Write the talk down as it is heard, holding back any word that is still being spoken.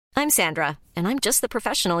I'm Sandra, and I'm just the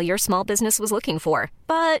professional your small business was looking for.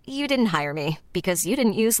 But you didn't hire me because you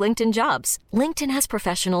didn't use LinkedIn Jobs. LinkedIn has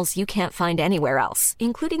professionals you can't find anywhere else,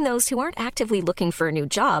 including those who aren't actively looking for a new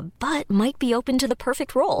job, but might be open to the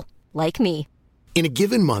perfect role, like me. In a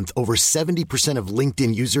given month, over 70% of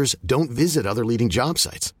LinkedIn users don't visit other leading job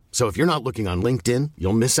sites. So if you're not looking on LinkedIn,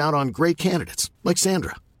 you'll miss out on great candidates like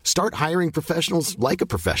Sandra. Start hiring professionals like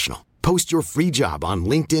a professional. Post your free job on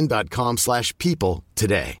linkedin.com/people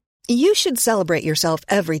today. You should celebrate yourself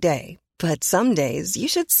every day, but some days you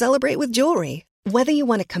should celebrate with jewelry. Whether you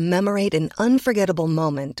want to commemorate an unforgettable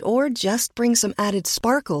moment or just bring some added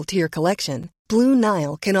sparkle to your collection, Blue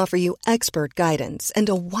Nile can offer you expert guidance and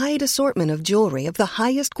a wide assortment of jewelry of the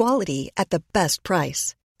highest quality at the best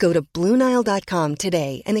price. Go to BlueNile.com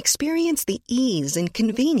today and experience the ease and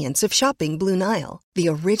convenience of shopping Blue Nile, the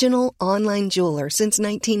original online jeweler since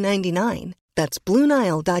 1999. That's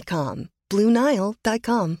BlueNile.com.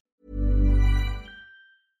 BlueNile.com.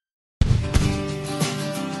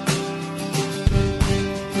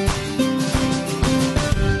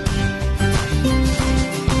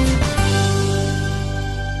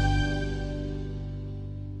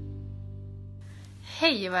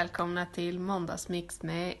 Hej och välkomna till Måndagsmix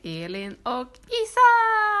med Elin och Isa!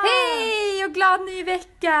 Hej och glad ny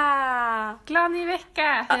vecka! Glad ny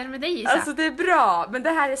vecka! Hur är det med dig, Isa? Alltså det är bra, men det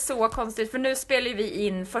här är så konstigt för nu spelar vi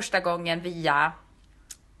in första gången via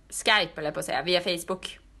Skype, eller på att säga, via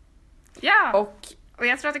Facebook. Ja, och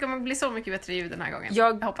jag tror att det kommer bli så mycket bättre ljud den här gången.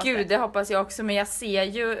 Ja, det hoppas jag också, men jag ser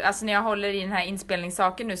ju, alltså när jag håller i den här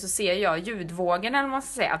inspelningssaken nu så ser jag ljudvågen, eller vad man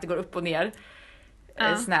ska säga, att det går upp och ner.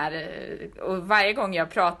 Sån här, och varje gång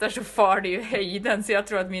jag pratar så far det ju höjden, så jag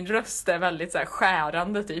tror att min röst är väldigt så här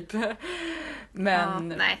skärande typ. Men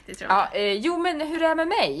nej, det tror jag inte. Jo, men hur är det med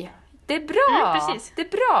mig? Det är bra. Precis. Det är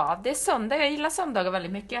bra. Det är söndag. Jag gillar söndagar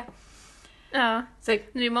väldigt mycket. Ja. Så, nu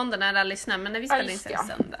är det måndag när alla lyssnar, men när vi spelar in så är det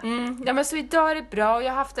söndag. Ja, men så idag är det bra, och jag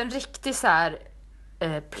har haft en riktig så här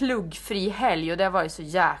pluggfri helg, och det var ju så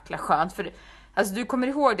jäkla skönt för. Alltså du kommer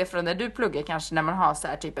ihåg det från när du pluggar kanske, när man har så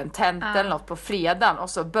här typ en tenta eller något på fredagen, och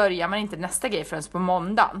så börjar man inte nästa grej förrän på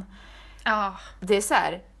måndagen. Ja. Det är så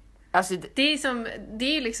här, alltså det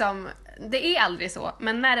är liksom, det är aldrig så,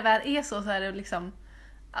 men när det väl är så är det liksom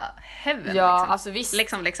heaven. Ja, liksom. alltså visst.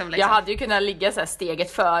 Liksom. Jag hade ju kunnat ligga så här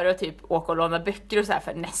steget före och typ åka och låna böcker och så här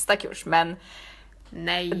för nästa kurs, men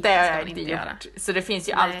nej, det har jag inte gjort. Så det finns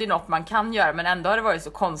ju alltid något man kan göra, men ändå har det varit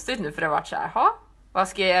så konstigt nu, för det har varit så här, vad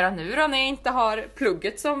ska jag göra nu då när jag inte har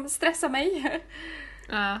plugget som stressar mig?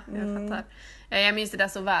 Ja, jag fattar. Jag minns det där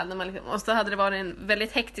så väl. När man liksom, och så hade det varit en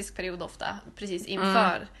väldigt hektisk period ofta. Precis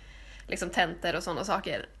inför liksom, tentor och sådana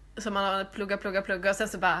saker. Så man har plugga och sen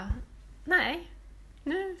så bara, nej.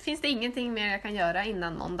 Nu finns det ingenting mer jag kan göra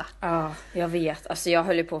innan måndag. Ja, jag vet. Alltså jag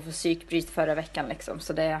höll ju på för psykbryt förra veckan liksom.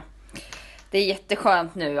 Så det är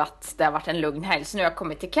jätteskönt nu att det har varit en lugn helg. Så nu har jag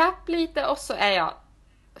kommit till kapp lite, och så är jag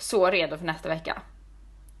så redo för nästa vecka.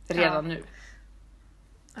 Redan nu.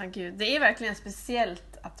 Ja, gud. Det är verkligen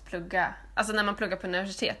speciellt att plugga. Alltså när man pluggar på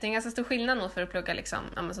universitet. Det är en ganska stor skillnad nog för att plugga liksom,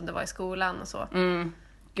 som det var i skolan och så.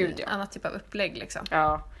 Gud, ja. Annat typ av upplägg liksom.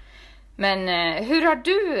 Ja. Men hur har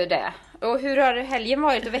du det? Och hur har helgen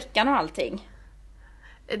varit och veckan och allting?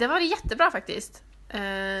 Det var jättebra faktiskt.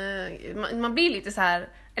 Man blir lite så här,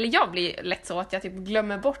 eller jag blir lätt så att jag typ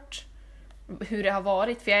glömmer bort hur det har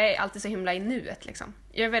varit, för jag är alltid så himla i nuet liksom.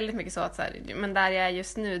 Jag är väldigt mycket så att så här, men där jag är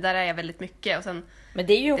just nu, där är jag väldigt mycket, och sen men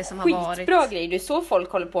det är ju en skitbra grej. Det är så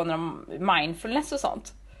folk håller på när de mindfulness och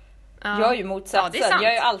sånt. Ja. Jag är ju motsatsen. Ja,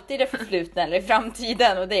 jag är ju alltid det förflutna eller i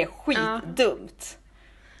framtiden, och det är skitdumt.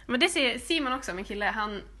 Men det ser man också, min kille,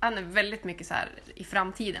 han är väldigt mycket så här i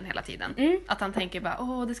framtiden hela tiden. Att han tänker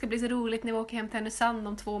bara, det ska bli så roligt när vi åker hem till Härnösand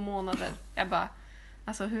om 2 månader. Jag bara,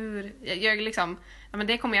 alltså hur, jag liksom, men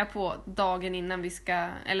det kommer jag på dagen innan vi ska,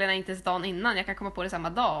 eller inte ens dagen innan, jag kan komma på det samma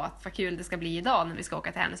dag, att vad kul det ska bli idag när vi ska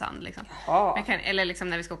åka till Härnösand liksom. Eller liksom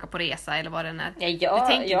när vi ska åka på resa eller vad det är.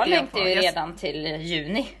 Jag längtar ju redan till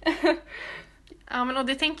juni. Ja, men och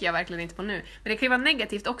det tänker jag verkligen inte på nu. Men det kan ju vara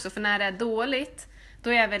negativt också, för när det är dåligt, då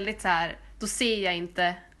är jag väldigt så här, då ser jag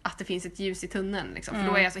inte att det finns ett ljus i tunneln liksom, för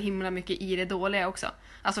då är jag så himla mycket i det dåliga också.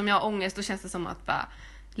 Alltså om jag har ångest, då känns det som att bara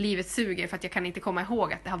livet suger, för att jag kan inte komma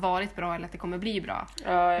ihåg att det har varit bra eller att det kommer bli bra.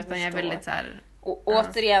 Ja, utan jag är väldigt så här. Och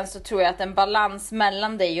återigen så tror jag att en balans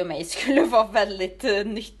mellan dig och mig skulle vara väldigt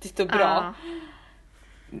nyttigt och bra.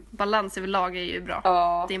 Balans överlag är ju bra.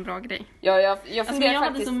 Det är en bra grej. Ja, jag funderar jag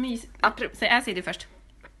faktiskt. Säg du först.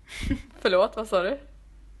 Förlåt, vad sa du?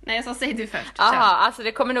 Nej, jag sa säg du först. Aha, alltså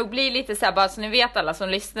det kommer nog bli lite så här, bara så ni vet alla som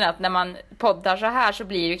lyssnar, att när man poddar så här så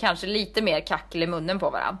blir det kanske lite mer kackel i munnen på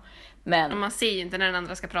varandra. Men Och man ser ju inte när den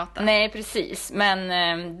andra ska prata. nej, precis.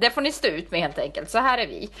 Men det får ni stå ut med helt enkelt. Så här är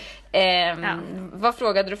vi. Vad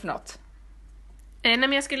frågade du för något? Nej,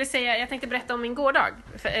 men jag tänkte berätta om min gårdag.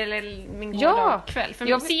 Eller min gårdagkväll.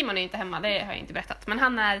 För Simon är inte hemma, det har jag inte berättat. Men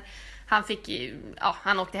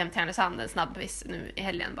han åkte hem till Härnösand en snabbvis nu i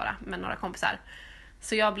helgen bara med några kompisar.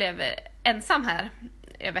 Så jag blev ensam här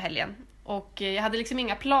över helgen. Och jag hade liksom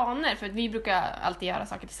inga planer, för att vi brukar alltid göra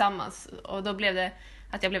saker tillsammans. Och då blev det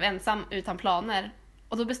att jag blev ensam utan planer.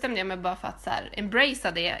 Och då bestämde jag mig bara för att så här,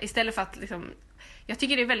 embracea det. Istället för att liksom, jag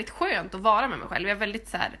tycker det är väldigt skönt att vara med mig själv. Jag är väldigt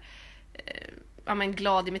så här,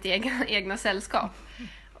 glad i mitt egna sällskap.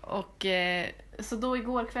 Och så då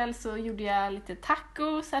igår kväll så gjorde jag lite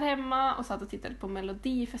tacos här hemma och satt och tittade på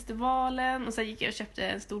Melodifestivalen. Och så gick jag och köpte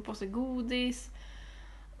en stor påse godis.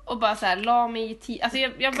 Och bara så här, la mig i tid. Alltså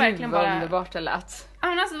jag verkligen bara... underbart det lät. Ja,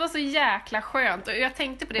 men alltså det var så jäkla skönt. Och jag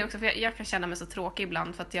tänkte på det också, för jag kan känna mig så tråkig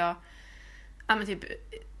ibland. För att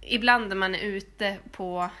ibland när man är ute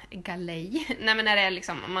på galej. Nej, men när det är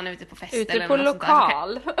liksom, man är ute på fest. Ute eller på något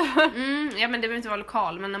lokal. Sånt där, ja, men det behöver inte vara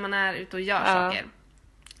lokal. Men när man är ute och gör saker.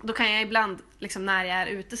 Då kan jag ibland, liksom, när jag är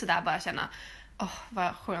ute så där bara känna,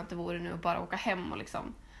 vad skönt det vore nu att bara åka hem och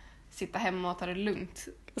liksom sitta hemma och ta det lugnt.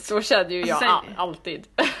 Så känner ju jag alltid.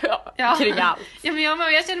 Kring allt. Ja,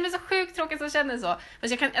 men jag känner mig så sjukt tråkig som känner så.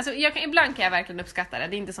 Fast ibland kan jag verkligen uppskatta det.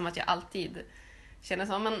 Det är inte som att jag alltid känner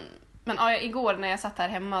så. Men igår när jag satt här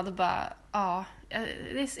hemma, då bara, jag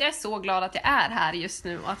är så glad att jag är här just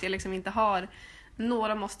nu. Och att jag liksom inte har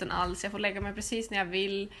några måsten alls. Jag får lägga mig precis när jag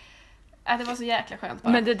vill. Det var så jäkla skönt bara.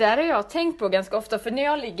 Men det där har jag tänkt på ganska ofta. För när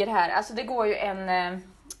jag ligger här, alltså det går ju en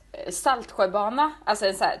Saltsjöbana, alltså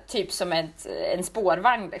en så här, typ som en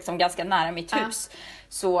spårvagn liksom, ganska nära mitt hus.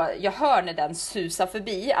 Så jag hör när den susar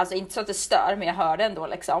förbi, alltså inte så att det stör, men jag hör det ändå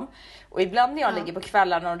liksom. Och ibland när jag ligger på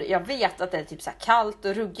kvällarna och jag vet att det är typ så här kallt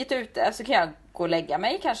och ruggigt ute, så kan jag gå och lägga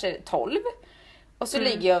mig kanske 12. Och så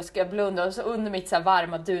ligger jag och ska blunda och så under mitt så här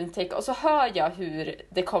varma duntäcke, och så hör jag hur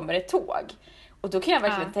det kommer ett tåg. Och då kan jag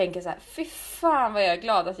verkligen tänka så här: fy fan vad jag är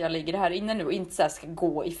glad att jag ligger här inne nu och inte så här ska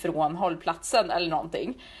gå ifrån hållplatsen eller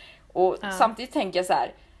någonting. Och samtidigt tänker jag så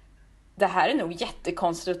här: det här är nog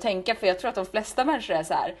jättekonstigt att tänka, för jag tror att de flesta människor är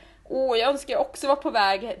så här: jag önskar jag också var på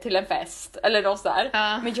väg till en fest eller något så här.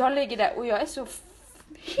 Men jag ligger där och jag är så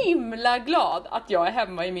himla glad att jag är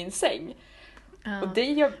hemma i min säng. Och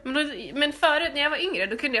det men förut när jag var yngre,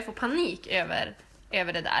 då kunde jag få panik över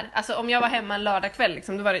det där. Alltså om jag var hemma en lördagkväll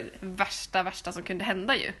liksom, då var det värsta som kunde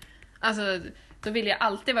hända ju. Alltså då ville jag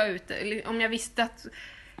alltid vara ute. Om jag visste att,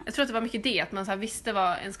 jag tror att det var mycket det, att man så här visste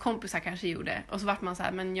vad ens kompisar kanske gjorde. Och så vart man så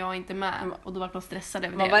här, men jag är inte med. Och då vart man stressad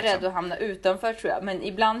över det. Man var liksom rädd att hamna utanför, tror jag. Men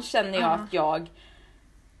ibland känner jag att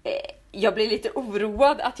jag blir lite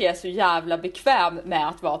oroad att jag är så jävla bekväm med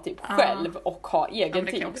att vara typ själv och ha egen tid.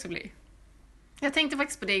 Det kan också bli. Jag tänkte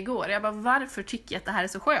faktiskt på det igår. Jag bara, varför tycker jag att det här är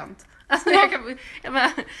så skönt? Alltså,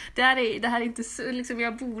 det här är inte så, liksom,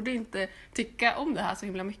 jag borde inte tycka om det här så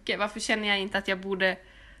himla mycket. Varför känner jag inte att jag borde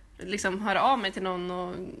liksom höra av mig till någon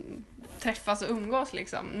och träffas och umgås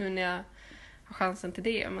liksom, nu när jag har chansen till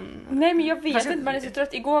det? Nej, men jag vet inte, man är så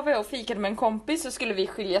trött. Igår var jag och fikade med en kompis, så skulle vi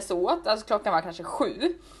skiljas åt. Alltså klockan var kanske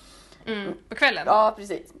 7. På kvällen? Ja,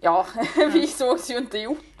 precis. Ja, vi sågs ju inte i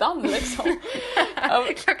ottan liksom.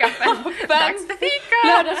 Klockan 5. Dags för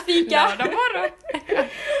fika! Lördagsfika! Lördag morgon!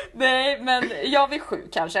 Nej, men jag var 7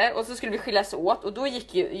 kanske. Och så skulle vi skiljas åt. Och då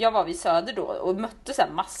jag var vid Söder då och mötte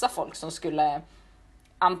sen massa folk som skulle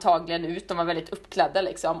antagligen ut. De var väldigt uppklädda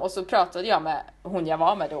liksom. Och så pratade jag med hon jag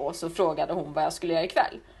var med då, och så frågade hon vad jag skulle göra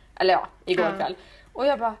ikväll. Eller igår kväll. Och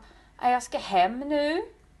jag bara, jag ska hem nu.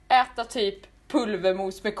 Äta typ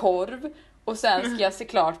pulvermos med korv. Och sen ska jag se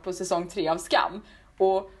klart på säsong 3 av Skam.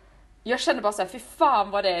 Och jag kände bara så här, fy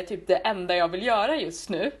fan vad det är typ det enda jag vill göra just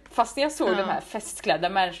nu. Fast när jag såg de här festklädda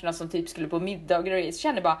människorna som typ skulle på middag och grejer, så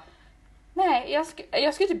kände jag bara, nej,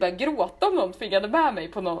 jag skulle typ börja gråta om någon tvingade med mig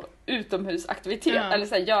på någon utomhusaktivitet. Eller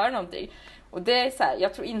så här, göra någonting. Och det är så här,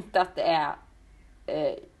 jag tror inte att det är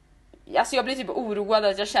alltså jag blir typ oroad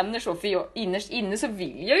att jag känner så, för jag, innerst inne så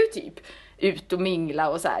vill jag ju typ ut och mingla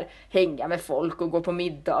och så här, hänga med folk och gå på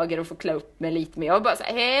middagar och få klä upp mig lite mer. Och bara så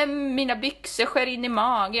här, mina byxor skär in i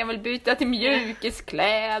magen, jag vill byta till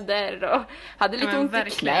mjukiskläder och hade lite ont i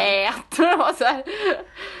knät och så här.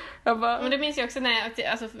 Men det minns jag också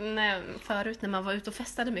förut när man var ute och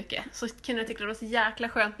festade mycket, så kunde jag tycka det var så jäkla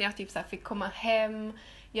skönt när jag typ så här fick komma hem,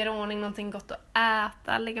 göra ordning någonting gott att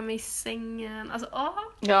äta, lägga mig i sängen. Alltså,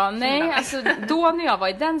 ja, nej, alltså då när jag var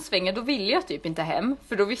i den svängen, då ville jag typ inte hem.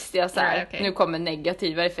 För då visste jag så här, nu kommer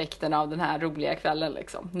negativa effekterna av den här roliga kvällen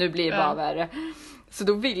liksom. Nu blir det bara värre. Så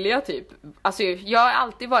då vill jag typ, alltså jag har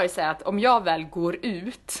alltid varit så här att om jag väl går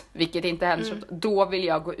ut, vilket inte händer så, då vill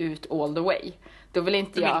jag gå ut all the way. Då vill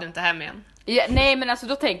inte Då jag... vill du inte hem igen. Ja, nej men alltså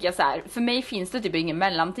då tänker jag så här, för mig finns det typ ingen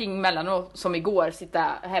mellanting mellan att, som igår,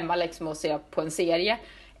 sitta hemma liksom och se på en serie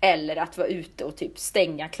eller att vara ute och typ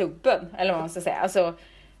stänga klubben, eller vad man ska säga. Alltså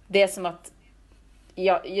det är som att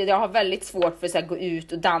jag har väldigt svårt för att gå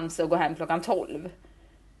ut och dansa och gå hem klockan 12.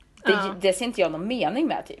 Det ser inte jag någon mening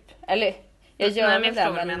med typ. Eller jag gör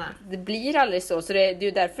det, men det blir aldrig så. Så det är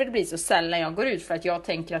ju därför det blir så sällan jag går ut, för att jag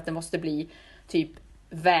tänker att det måste bli typ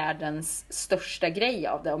världens största grej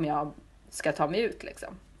av det om jag ska ta mig ut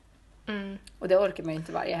liksom. Och det orkar man ju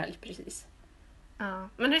inte varje helg precis. Ja.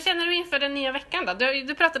 Men hur känner du inför den nya veckan då?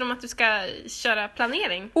 Du pratade om att du ska köra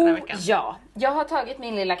planering den här veckan. Ja, jag har tagit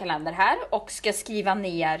min lilla kalender här och ska skriva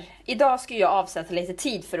ner. Idag ska jag avsätta lite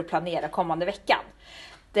tid för att planera kommande veckan.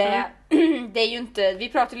 Det är ju inte, vi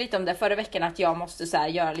pratade lite om det förra veckan, att jag måste så här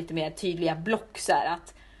göra lite mer tydliga block så här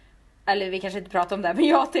att, eller vi kanske inte pratar om det, men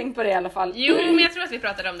jag har tänkt på det i alla fall. Jo, men jag tror att vi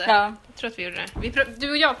pratade om det. Ja. Jag tror att vi gjorde det. Du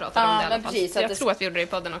och jag pratade om det i alla fall. Precis, jag tror att vi gjorde det i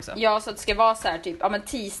podden också. Ja, så att det ska vara så här typ, ja men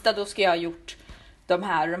tisdag då ska jag ha gjort de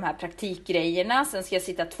här praktikgrejerna. Sen ska jag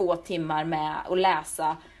sitta 2 timmar med och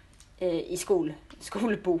läsa i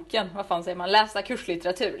skolboken. Vad fan säger man? Läsa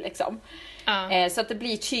kurslitteratur liksom. Så att det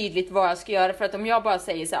blir tydligt vad jag ska göra. För att om jag bara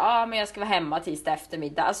säger så här, men jag ska vara hemma tisdag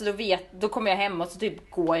eftermiddag. Alltså då kommer jag hem och så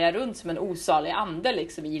typ går jag runt som en osalig ande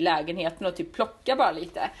liksom i lägenheten och typ plockar bara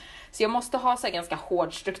lite. Så jag måste ha så här ganska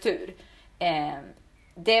hård struktur.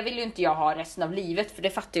 Det vill ju inte jag ha resten av livet, för det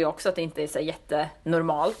fattar jag också att det inte är så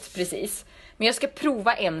jättenormalt precis. Men jag ska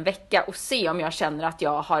prova en vecka och se om jag känner att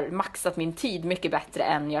jag har maxat min tid mycket bättre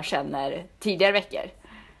än jag känner tidigare veckor.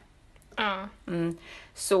 Ja.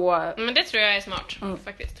 Så, men det tror jag är smart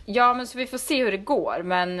faktiskt. Ja, men så vi får se hur det går.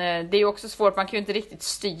 Men det är ju också svårt, man kan ju inte riktigt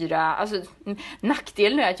styra. Alltså,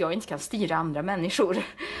 nackdelen är att jag inte kan styra andra människor.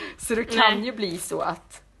 Så det kan ju bli så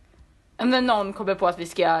att när någon kommer på att vi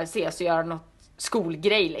ska ses och göra något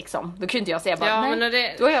skolgrej liksom, då kunde inte jag säga bara, ja, nej, men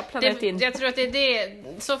då har jag planerat in. Jag tror att det är det,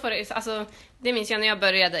 så får det, alltså, det minns jag när jag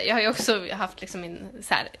började. Jag har ju också haft liksom min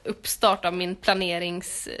så här, uppstart av mitt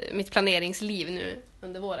planeringsliv nu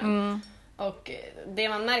under våren. Och det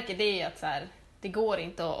man märker, det är ju att så här, det går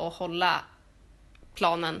inte att hålla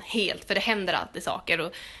planen helt, för det händer alltid saker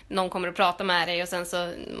och någon kommer att prata med dig och sen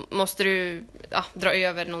så måste du dra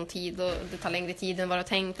över någon tid och det tar längre tid än vad du har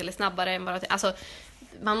tänkt eller snabbare än vad du har tänkt. Alltså,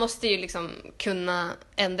 man måste ju liksom kunna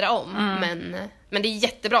ändra om, men det är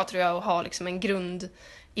jättebra tror jag att ha liksom en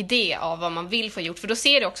grundidé av vad man vill få gjort, för då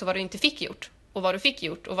ser du också vad du inte fick gjort och vad du fick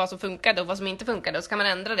gjort och vad som funkade och vad som inte funkade, och så kan man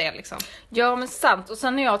ändra det liksom. Ja, men sant. Och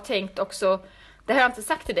sen har jag tänkt också, det har jag inte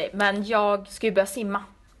sagt till dig, men jag ska ju börja simma.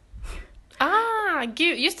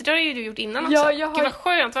 Gud, just det har ju du gjort innan också. Gud vad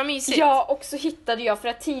skönt, vad mysigt. Ja, och så hittade jag, för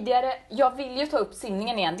att tidigare, jag vill ju ta upp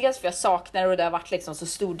simningen igen, dels för jag saknar och det har varit liksom så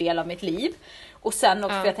stor del av mitt liv. Och sen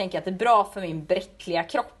också för jag tänker att det är bra för min bräckliga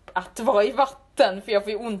kropp att vara i vatten, för jag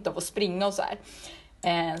får ju ont av att springa och så här.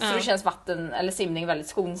 Så det känns vatten eller simning väldigt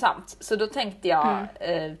skonsamt. Så då tänkte jag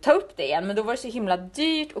ta upp det igen, men då var det så himla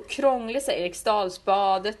dyrt och krångligt, så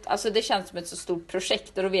Eriksdalsbadet. Alltså det känns som ett så stort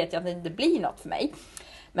projekt och då vet jag att det inte blir något för mig.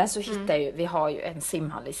 Men så hittar vi har ju en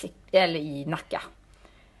simhall i Nacka.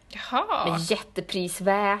 Jaha. Men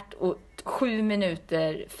jätteprisvärt och 7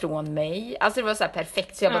 minuter från mig. Alltså det var så här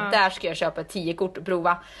perfekt, så jag bara, där ska jag köpa 10 kort och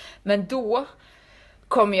prova. Men då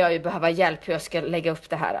kommer jag ju behöva hjälp hur jag ska lägga upp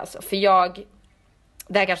det här alltså. För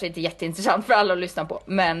det här kanske inte är jätteintressant för alla att lyssna på,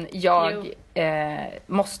 men jag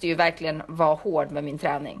måste ju verkligen vara hård med min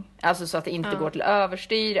träning. Alltså så att det inte går till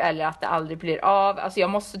överstyr eller att det aldrig blir av. Alltså jag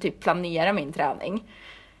måste typ planera min träning.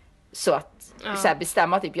 Så att så här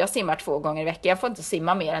bestämma typ, jag simmar 2 gånger i veckan. Jag får inte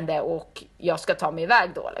simma mer än det och jag ska ta mig iväg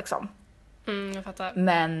då liksom. Jag fattar.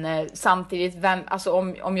 Men samtidigt, alltså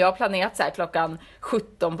om jag har planerat så här klockan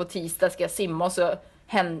 17 på tisdag ska jag simma och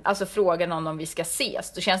så fråga någon om vi ska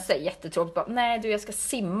ses, då känns det jättetråkigt. Bara, nej du, jag ska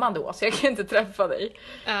simma då så jag kan inte träffa dig.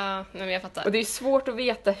 Nej, men jag fattar. Och det är svårt att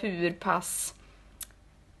veta hur pass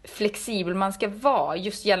flexibel man ska vara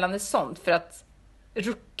just gällande sånt, för att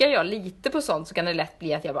ruckar jag lite på sånt så kan det lätt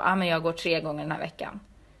bli att jag bara, men jag går 3 gånger den här veckan.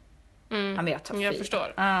 Men jag tar 4. Jag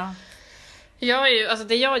förstår. Alltså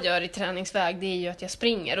det jag gör i träningsväg, det är ju att jag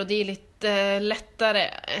springer, och det är lite lättare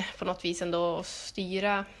på något vis ändå att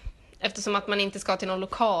styra, eftersom att man inte ska till någon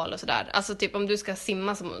lokal och sådär. Alltså typ om du ska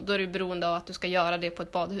simma, då är du beroende av att du ska göra det på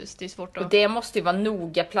ett badhus. Det är svårt att... Och det måste ju vara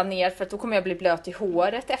noga planerat, för att då kommer jag bli blöt i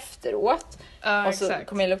håret efteråt. Och så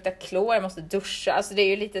kommer jag lukta klor, jag måste duscha. Alltså det är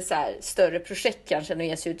ju lite så här större projekt kanske än att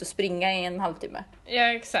ge sig ut och springa i en halvtimme.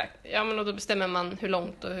 Ja, exakt. Ja, men då bestämmer man hur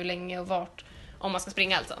långt och hur länge och vart. Om man ska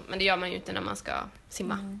springa alltså. Men det gör man ju inte när man ska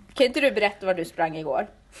simma. Kan inte du berätta vad du sprang igår?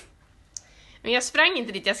 Men jag sprang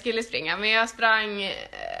inte dit jag skulle springa. Men jag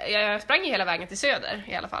sprang hela vägen till Söder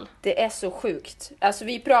i alla fall. Det är så sjukt. Alltså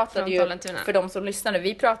vi pratade Från ju, Sollentuna. för de som lyssnade,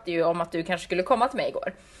 vi pratade ju om att du kanske skulle komma till mig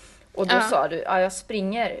igår. Och då sa du, jag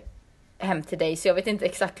springer hem till dig så jag vet inte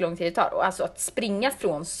exakt hur lång tid det tar. Och alltså att springa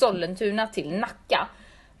från Sollentuna till Nacka,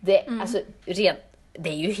 alltså, det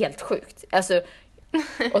är ju helt sjukt. Alltså,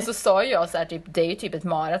 och så sa jag så här, typ, det är ju typ ett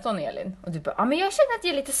maraton, Elin. Och du bara, men jag känner att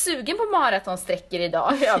jag är lite sugen på maratonsträckor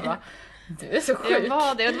idag. Jag bara, du är så sjuk. Jag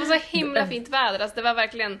var det, och det var så himla fint väder. Alltså det var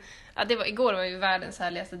verkligen, igår var ju världens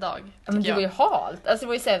härligaste dag. Ja, men det var ju halt. Alltså det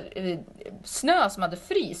var ju så här, snö som hade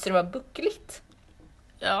fryst, så det var buckligt.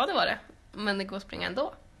 Ja, det var det. Men det går att springa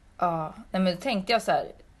ändå. Ja, nej, men då tänkte jag så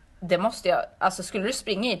här, det måste jag, alltså skulle du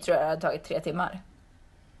springa tror jag det hade tagit 3 timmar.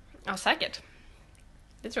 Ja, säkert.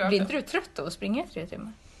 Det tror jag. Blir inte du trött av att springa i 3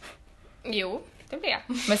 timmar? Jo, det blir jag.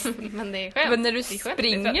 Men det är skönt. Men när du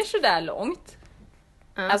springer så där långt,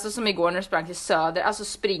 alltså som igår när du sprang till Söder, alltså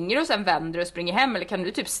springer du och sen vänder du och springer hem, eller kan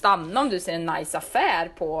du typ stanna om du ser en nice affär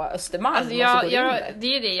på Östermalm? Alltså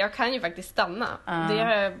det är det, jag kan ju faktiskt stanna.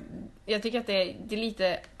 Jag tycker att det är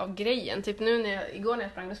lite av grejen. Typ nu igår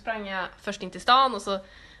när jag sprang jag först in till stan och så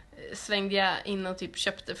svängde jag in och typ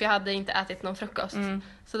köpte, för jag hade inte ätit någon frukost.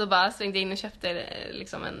 Så då bara svängde jag in och köpte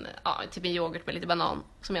liksom typ en yoghurt med lite banan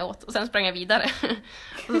som jag åt. Och sen sprang jag vidare.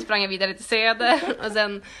 Och så sprang jag vidare till Söder. Och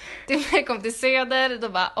sen när jag kom till Söder, då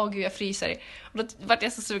bara, gud jag fryser. Och då var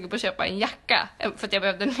jag så sugen på att köpa en jacka. För att jag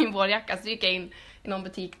behövde en ny vårjacka. Så gick jag in i någon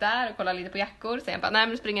butik där och kollade lite på jackor. Så jag bara, nej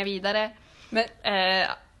men springer vidare. Men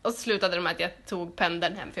och så slutade det med att jag tog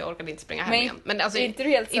pendeln hem, för jag orkade inte springa hem igen. Men alltså, är inte du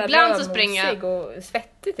helt ibland så springer jag och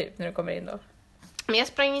svettig typ när du kommer in då? Men jag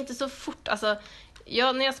sprang inte så fort. Alltså,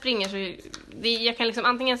 när jag springer så jag kan liksom,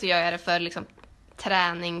 antingen så gör jag det för liksom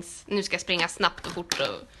nu ska jag springa snabbt och fort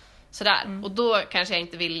och sådär. Och då kanske jag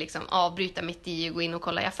inte vill liksom avbryta mitt i och gå in och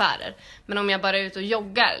kolla i affärer. Men om jag bara är ute och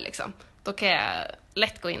joggar liksom, då kan jag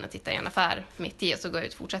lätt gå in och titta i en affär mitt i och så går jag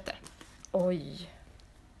ut och fortsätter. Oj.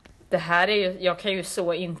 Det här är ju, jag kan ju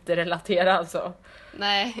så inte relatera alltså.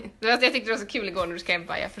 Nej, jag tyckte det var så kul igår när du skrev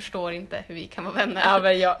bara, jag förstår inte hur vi kan vara vänner. Ja,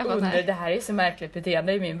 men jag undrar, det här är så märkligt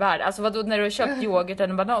beteende i min värld. Alltså vadå, när du har köpt yoghurt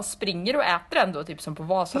eller banan, springer du och äter den då typ som på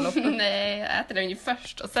Vasaloppet? Nej, jag äter den ju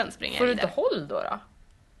först och sen springer jag vidare. Får du inte håll då?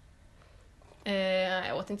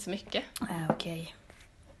 Jag åt inte så mycket. Okej.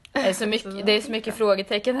 Det är så mycket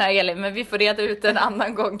frågetecken här, Elin, men vi får reda ut en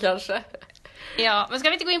annan gång kanske. Ja, men ska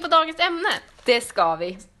vi inte gå in på dagens ämne? Det ska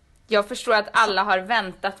vi. Jag förstår att alla har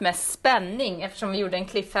väntat med spänning eftersom vi gjorde en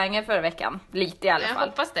cliffhanger förra veckan. Lite i alla fall. Jag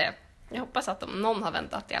hoppas det. Jag hoppas att någon har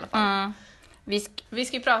väntat i alla fall. Vi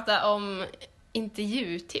ska ju prata om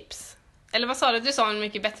intervjutips. Eller vad sa du? Du sa en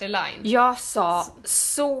mycket bättre line. Jag sa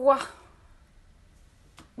så...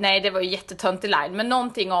 Nej, det var ju jättetöntig line. Men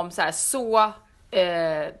någonting om så här,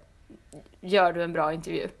 gör du en bra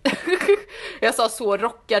intervju. Jag sa så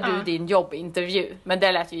rockar du din jobbintervju. Men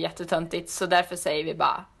det lät ju jättetöntigt. Så därför säger vi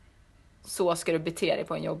bara, så ska du bete dig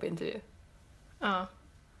på en jobbintervju. Ja.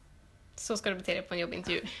 Så ska du bete dig på en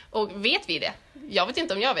jobbintervju. Och vet vi det? Jag vet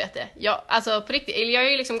inte om jag vet det. Alltså på riktigt, jag har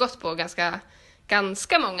ju liksom gått på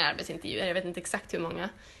ganska många arbetsintervjuer. Jag vet inte exakt hur många.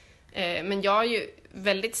 Men jag är ju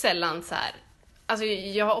väldigt sällan så här. Alltså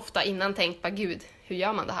jag har ofta innan tänkt, bara gud, hur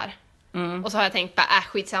gör man det här? Och så har jag tänkt, bara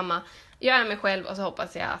skitsamma. Jag är mig själv och så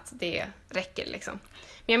hoppas jag att det räcker liksom.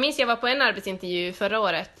 Men jag minns jag var på en arbetsintervju förra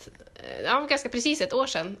året. Ganska precis ett år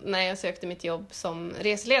sedan. När jag sökte mitt jobb som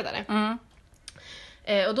reseledare.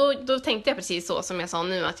 Och då tänkte jag precis så som jag sa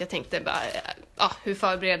nu. Att jag tänkte bara, hur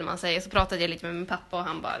förbereder man sig? Så pratade jag lite med min pappa och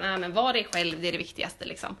han bara, nej men var dig själv, det är det viktigaste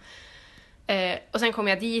liksom. Och sen kom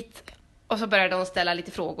jag dit och så började de ställa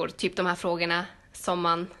lite frågor. Typ de här frågorna som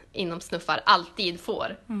man inom snuffar alltid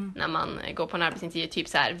får när man går på en arbetsintervju. Typ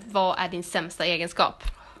så här, vad är din sämsta egenskap?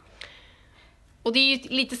 Och det är ju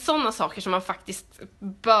lite sådana saker som man faktiskt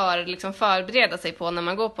bör liksom förbereda sig på när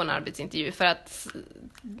man går på en arbetsintervju. För att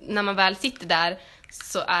när man väl sitter där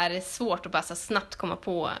så är det svårt att bara så snabbt komma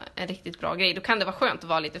på en riktigt bra grej. Då kan det vara skönt att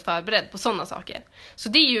vara lite förberedd på sådana saker. Så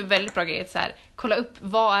det är ju väldigt bra grej att så här, kolla upp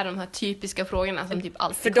vad är de här typiska frågorna som typ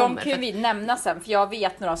alltid kommer. För de kan vi nämna sen, för jag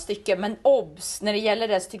vet några stycken. Men obs, när det gäller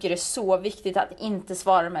det så tycker jag det är så viktigt att inte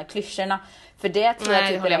svara de här klyschorna. För det tror jag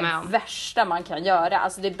typ är det värsta man kan göra.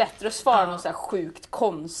 Alltså det är bättre att svara något så här sjukt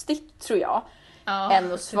konstigt, tror jag.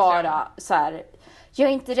 Än att svara så här, jag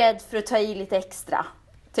är inte rädd för att ta i lite extra.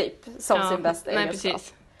 Typ, som sin bästa egenskap.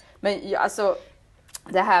 Precis. Men alltså,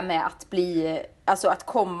 det här med att bli, alltså att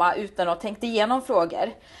komma utan att ha tänkt igenom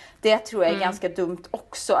frågor. Det tror jag är ganska dumt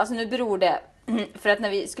också. Alltså nu beror det, för att när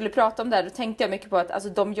vi skulle prata om det här, då tänkte jag mycket på att alltså,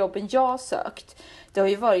 de jobben jag har sökt, det har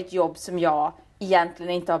ju varit jobb som jag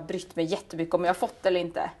egentligen inte har brytt mig jättemycket om jag har fått eller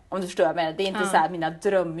inte. Om du förstår vad jag menar. Det är inte så här mina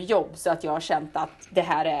drömjobb så att jag har känt att det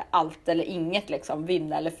här är allt eller inget liksom,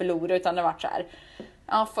 vinna eller förlora, utan det har varit så här,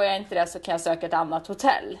 ja, får jag inte det så kan jag söka ett annat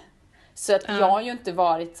hotell. Så att jag har ju inte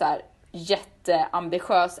varit så här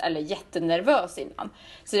jätteambitiös eller jättenervös innan.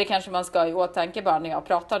 Så det kanske man ska ha i åtanke bara när jag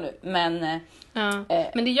pratar nu. Men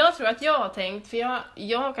men det jag tror att jag har tänkt, för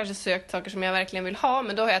jag har kanske sökt saker som jag verkligen vill ha,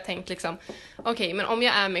 men då har jag tänkt liksom, okej, men om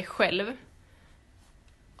jag är mig själv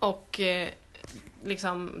och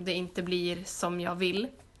liksom det inte blir som jag vill.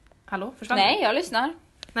 Hallå, försvann du? Nej, jag lyssnar.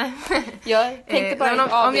 Nej. Jag tänkte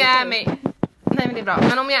bara om jag är mig. Nej, men det är bra.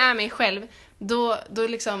 Men om jag är mig själv, då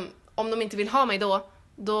liksom, om de inte vill ha mig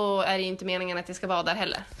då är det inte meningen att jag ska vara där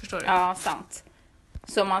heller. Förstår du? Ja, sant.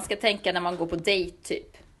 Så man ska tänka när man går på dejt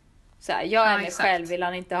typ. Så här, jag är mig själv, vill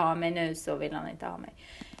han inte ha mig nu så vill han inte ha mig.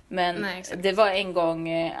 Men det var en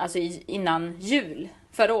gång, alltså innan jul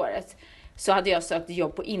förra året, så hade jag sökt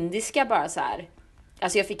jobb på indiska bara så här.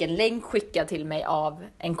 Alltså jag fick en länk skickad till mig av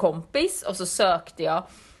en kompis och så sökte jag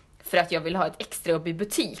för att jag ville ha ett extra jobb i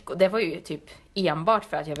butik. Och det var ju typ enbart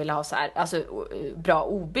för att jag ville ha så här, alltså bra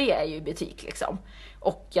OB är ju i butik liksom.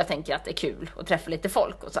 Och jag tänker att det är kul att träffa lite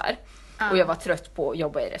folk och så här. Och jag var trött på att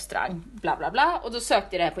jobba i restaurang, bla bla bla. Och då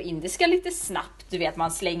sökte jag det här på indiska lite snabbt. Du vet,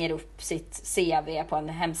 man slänger upp sitt CV på en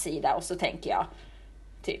hemsida och så tänker jag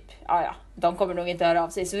typ, ja, de kommer nog inte höra av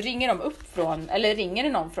sig. Så ringer de upp ringer det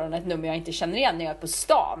någon från ett nummer jag inte känner igen när jag är på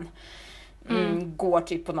stan. Går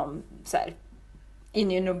typ på någon så här,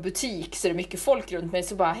 in i någon butik så är det mycket folk runt mig,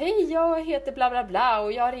 så bara, hej, jag heter bla bla bla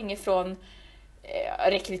och jag ringer från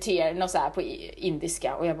rekrytering och så här på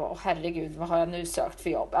indiska. Och jag bara, herregud, vad har jag nu sökt för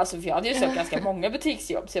jobb? Alltså för jag hade ju sökt ganska många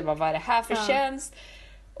butiksjobb, så jag bara, vad är det här för tjänst?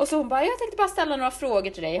 Och så hon bara, jag tänkte bara ställa några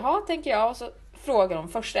frågor till dig. Ja, tänker jag. Och så frågar de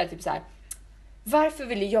först är typ så här, varför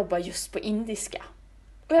vill du jobba just på indiska?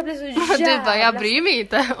 Och jag blev så jävla... Du bara, jag bryr mig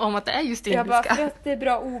inte om att det är just indiska. Jag bara, för att det är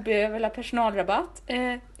bra OB, jag vill ha personalrabatt.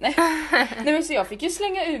 Nej. Nej, men så jag fick ju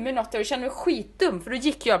slänga ur mig något och jag kände mig skitdum. För då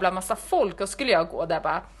gick jag bland massa folk och skulle jag gå där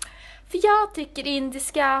bara, för jag tycker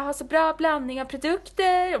indiska har så bra blandning av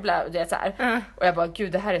produkter och bla, det så här. Och jag bara,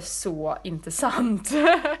 gud, det här är så intressant.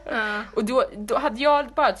 Och då hade jag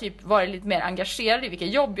bara typ varit lite mer engagerad i vilka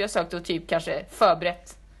jobb jag sökte och typ kanske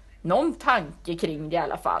förberett någon tanke kring det i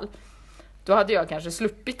alla fall. Då hade jag kanske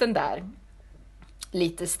sluppit den där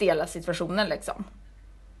lite stela situationen liksom.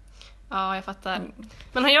 Ja, jag fattar.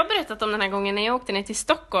 Men har jag berättat om den här gången när jag åkte ner till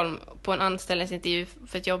Stockholm på en anställningsintervju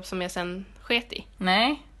för ett jobb som jag sen sket i?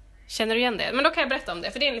 Nej. Känner du igen det? Men då kan jag berätta om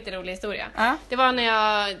det, för det är en lite rolig historia. Det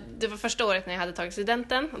var första året när jag hade tagit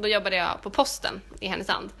studenten, och då jobbade jag på posten i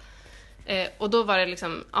Härnösand. Och då var det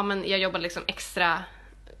liksom, ja, men jag jobbade liksom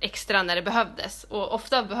extra när det behövdes. Och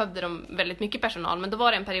ofta behövde de väldigt mycket personal, men då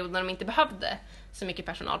var det en period när de inte behövde så mycket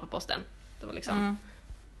personal på posten. Det var liksom,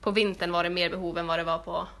 på vintern var det mer behov än vad det var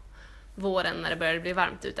på våren när det började bli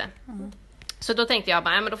varmt ute. Så då tänkte jag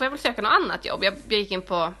bara, men då får jag väl söka något annat jobb. Jag gick in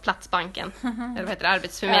på Platsbanken, eller vad heter det,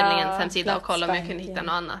 Arbetsförmedlingens hemsida, och kollade om jag kunde hitta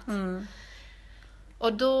något annat.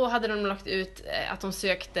 Och då hade de lagt ut att de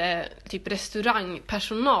sökte typ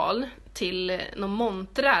restaurangpersonal till någon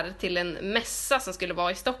montrar till en mässa som skulle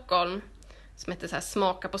vara i Stockholm, som heter så här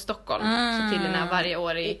Smaka på Stockholm, så tydligen är varje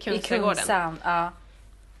år i Kungsträdgården.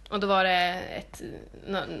 Och då var det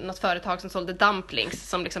något företag som sålde dumplings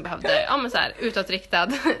som liksom behövde så här utåtriktad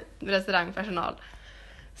restaurangpersonal.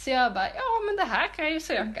 Så jag bara, ja, men det här kan jag ju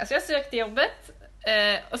söka. Så jag sökte jobbet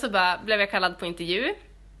och så blev jag kallad på intervju.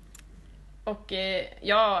 Och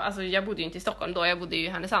jag bodde ju inte i Stockholm då, jag bodde ju i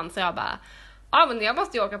Härnösand, så jag bara, ja, men jag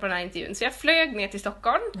måste ju åka på den här intervjun. Så jag flög ner till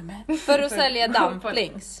Stockholm. För att sälja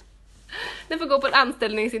dumplings. Jag får gå på en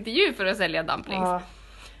anställningsintervju för att sälja dumplings.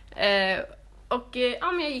 Och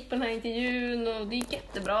men jag gick på den här intervjun och det gick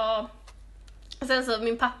jättebra. Och sen så,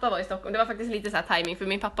 min pappa var i Stockholm. Det var faktiskt lite så här timing, för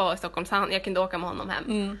min pappa var i Stockholm, så jag kunde åka med honom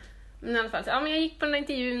hem. Men i alla fall, så, men jag gick på den här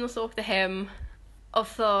intervjun och så åkte hem. Och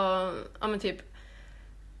så, men typ,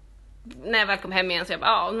 när jag väl kom hem igen så jag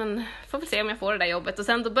bara, men får väl se om jag får det där jobbet. Och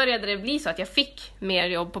sen då började det bli så att jag fick mer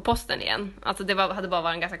jobb på posten igen. Alltså det hade bara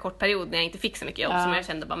varit en ganska kort period när jag inte fick så mycket jobb, som jag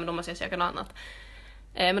kände bara, men då måste jag söka något annat.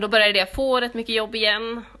 Men då började jag få rätt mycket jobb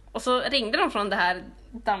igen. Och så ringde de från det här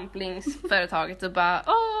dumplingsföretaget och bara,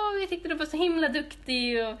 vi tyckte du var så himla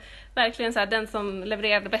duktig och verkligen så här, den som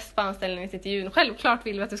levererade bäst på anställningsintervjun. Självklart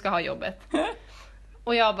vill vi att du ska ha jobbet.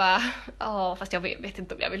 Och jag bara, fast jag vet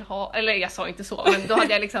inte om jag vill ha, eller jag sa inte så, men då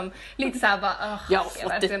hade jag liksom lite så här bara, jag har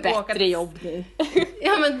fått ett bättre jobb nu.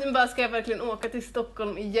 Ja, men bara, ska jag verkligen åka till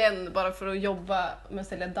Stockholm igen bara för att jobba med att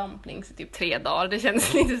sälja dumplings i typ 3 dagar? Det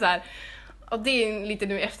kändes lite så här. Och det är lite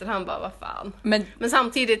nu i efterhand bara, vad fan. Men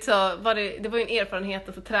samtidigt så var det var ju en erfarenhet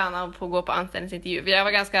att få träna och få gå på anställningsintervju. Jag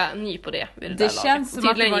var ganska ny på det. Det känns som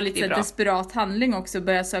att det var lite desperat handling också att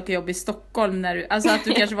börja söka jobb i Stockholm. När du, alltså att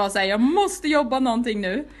du kanske var såhär, jag måste jobba någonting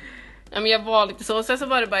nu. Ja, men jag var lite så. Sen så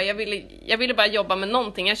var det bara, jag ville bara jobba med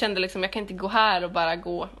någonting. Jag kände liksom, jag kan inte gå här och bara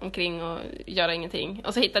gå omkring och göra ingenting.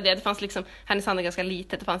 Och så hittade jag, det fanns liksom, Härnösand är ganska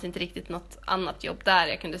litet. Det fanns inte riktigt något annat jobb där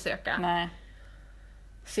jag kunde söka. Nej.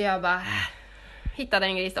 Så jag bara hittade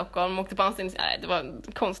en grej i Stockholm, åkte på anställning. Nej, det var en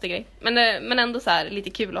konstig grej. Men ändå så här, lite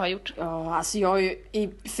kul att ha gjort. Ja, alltså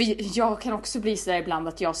jag kan också bli så där ibland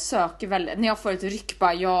att jag söker väldigt, när jag får ett ryck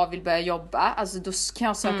bara, jag vill börja jobba, alltså då kan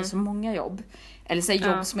jag söka så många jobb. Eller så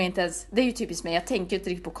jobb som jag inte ens, det är ju typiskt mig, jag tänker inte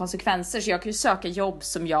riktigt på konsekvenser, så jag kan ju söka jobb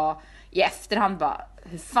som jag i efterhand bara,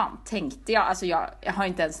 hur fan tänkte jag? Alltså jag har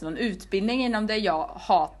inte ens någon utbildning inom det, jag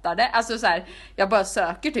hatar det. Alltså så här, jag bara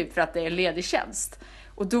söker typ för att det är en ledig tjänst.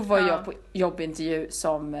 Och då var jag på jobbintervju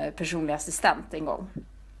som personlig assistent en gång.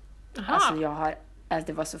 Aha. Alltså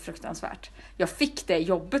det var så fruktansvärt. Jag fick det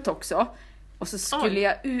jobbet också. Och så skulle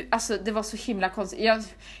jag, alltså det var så himla konstigt.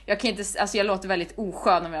 Jag kan inte, alltså jag låter väldigt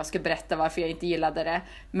oskön om jag ska berätta varför jag inte gillade det.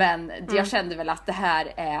 Men jag kände väl att det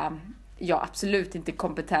här är jag absolut inte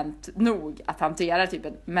kompetent nog att hantera typ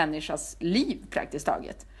en människas liv praktiskt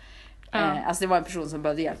taget. Alltså det var en person som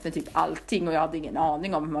behövde hjälp med typ allting och jag hade ingen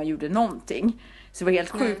aning om hur man gjorde någonting. Så det var helt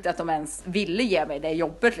sjukt att de ens ville ge mig det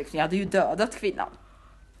jobbet liksom. Jag hade ju dödat kvinnan.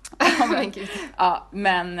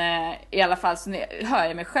 Men i alla fall så hör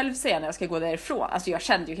jag mig själv säga när jag ska gå därifrån. Alltså jag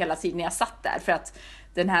kände ju hela tiden när jag satt där, för att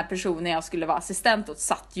den här personen jag skulle vara assistent åt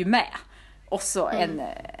satt ju med. Och så en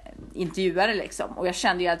intervjuare liksom. Och jag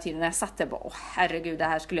kände ju hela tiden när jag satt där bara, herregud, det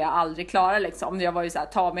här skulle jag aldrig klara liksom. Jag var ju så här,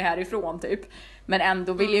 ta mig härifrån typ. Men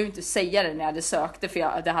ändå ville jag ju inte säga det när jag hade sökt det,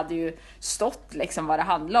 för det hade ju stått liksom vad det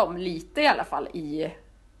handlade om lite i alla fall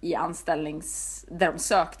i anställnings, där de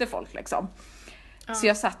sökte folk liksom. Så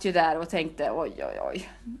jag satt ju där och tänkte, oj,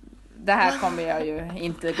 det här kommer jag ju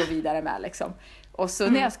inte gå vidare med liksom. Och så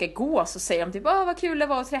när jag ska gå så säger de typ, vad kul det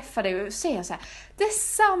var att träffa dig. Och så säger jag så här, det är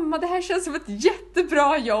samma, det här känns som ett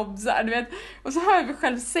jättebra jobb så här, du vet. Och så hör jag mig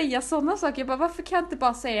själv säga sådana saker. Jag bara, varför kan jag inte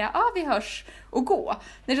bara säga, vi hörs och gå?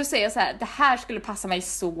 När du säger så här, det här skulle passa mig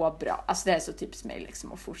så bra. Alltså det är så typiskt mig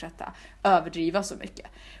liksom, att fortsätta överdriva så mycket.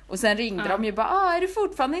 Och sen ringde de ju bara, är du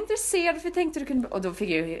fortfarande intresserad? För jag tänkte du kunde... Och då fick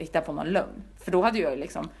jag ju hitta på någon lögn. För då hade jag ju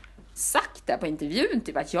liksom sagt det på intervjun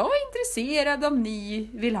typ, att jag är intresserad om ni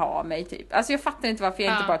vill ha mig typ. Alltså jag fattar inte varför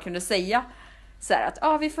jag inte bara kunde säga så här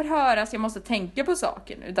att vi får höras, jag måste tänka på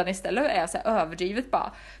saken, utan istället är jag så här överdrivet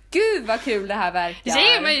bara, gud vad kul det här verkar.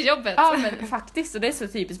 Ge mig jobbet. Ja, men faktiskt, och det är så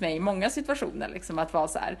typiskt mig i många situationer liksom, att vara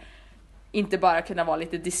så här, inte bara kunna vara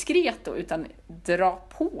lite diskret då, utan dra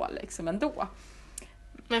på liksom ändå.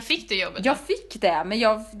 Men fick du jobbet då? Jag fick det,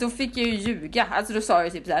 men då fick jag ju ljuga. Alltså då sa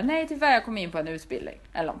jag typ så här, nej tyvärr, jag kom in på en utbildning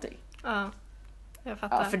eller någonting. Ja, jag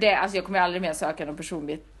fattar. Ja, för det, alltså jag kommer aldrig mer söka någon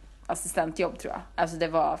personligt assistentjobb tror jag. Alltså det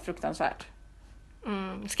var fruktansvärt.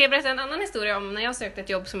 Ska jag berätta en annan historia om när jag sökte ett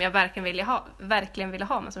jobb som jag verkligen ville ha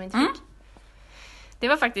men som jag inte fick? Det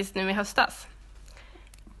var faktiskt nu i höstas.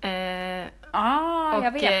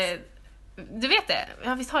 Jag vet. Du vet det?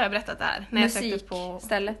 Ja, visst har jag berättat det här? När jag sökte på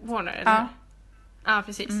stället. Warner, eller? Ja,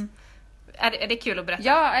 precis. Är det kul att berätta?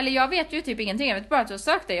 Ja, eller jag vet ju typ ingenting. Jag vet bara att du har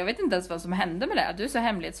sökt det. Jag vet inte ens vad som hände med det. Du är så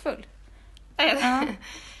hemlighetsfull. Nej,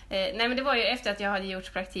 men det var ju efter att jag hade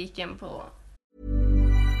gjort praktiken på...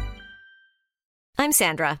 I'm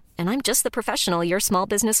Sandra, and I'm just the professional your small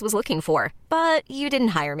business was looking for. But you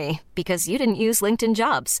didn't hire me because you didn't use LinkedIn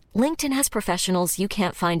Jobs. LinkedIn has professionals you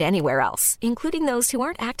can't find anywhere else, including those who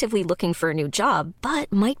aren't actively looking for a new job,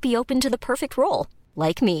 but might be open to the perfect role,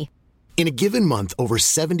 like me. In a given month, over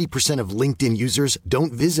 70% of LinkedIn users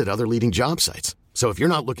don't visit other leading job sites. So if you're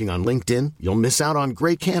not looking on LinkedIn, you'll miss out on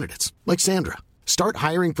great candidates like Sandra.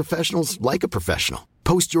 Start hiring professionals like a professional.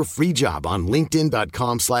 Post your free job on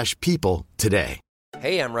linkedin.com/people today.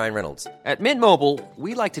 Hey, I'm Ryan Reynolds. At Mint Mobile,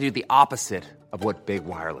 we like to do the opposite of what Big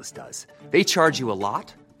Wireless does. They charge you a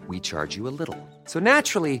lot, we charge you a little. So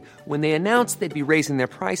naturally, when they announced they'd be raising their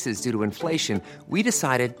prices due to inflation, we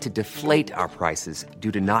decided to deflate our prices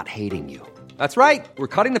due to not hating you. That's right. We're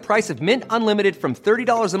cutting the price of Mint Unlimited from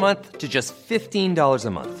 $30 a month to just $15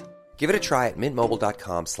 a month. Give it a try at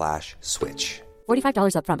mintmobile.com/switch.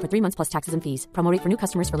 $45 up front for 3 months plus taxes and fees. Promo rate for new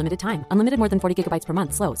customers for limited time. Unlimited more than 40 gigabytes per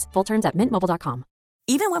month slows. Full terms at mintmobile.com.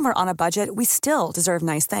 Even when we're on a budget, we still deserve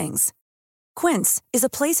nice things. Quince is a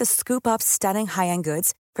place to scoop up stunning high-end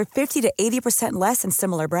goods for 50 to 80% less than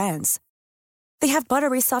similar brands. They have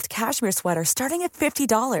buttery soft cashmere sweaters starting at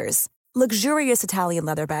 $50, luxurious Italian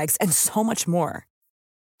leather bags, and so much more.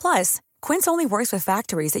 Plus, Quince only works with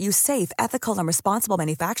factories that use safe, ethical, and responsible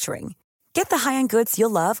manufacturing. Get the high-end goods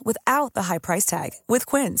you'll love without the high price tag with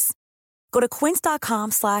Quince. Go to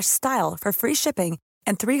quince.com/style for free shipping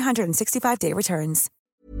and 365-day returns.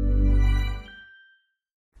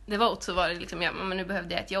 Det var också var det liksom, ja, men nu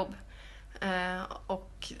behövde jag ett jobb.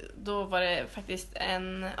 Och då var det faktiskt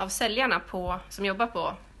en av säljarna som jobbar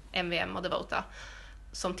på MVM och Devota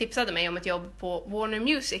som tipsade mig om ett jobb på Warner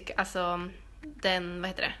Music, alltså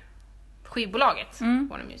skivbolaget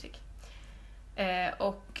Warner Music.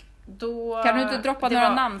 Och då... Kan du inte droppa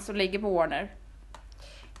några namn som ligger på Warner?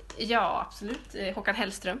 Ja, absolut. Håkan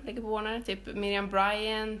Hellström ligger på Warner, typ Miriam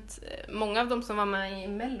Bryant. Många av dem som var med i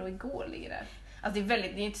Mello igår ligger där. Alltså det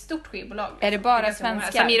är ett stort skivbolag. Är det bara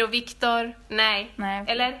svenskar? Samir och Viktor? Nej.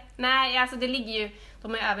 Eller? Nej, alltså det ligger ju...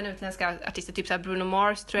 De har ju även utländska artister, typ så här Bruno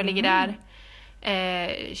Mars tror jag ligger där.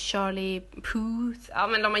 Charlie Puth. Ja,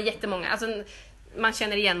 men de har jättemånga. Alltså man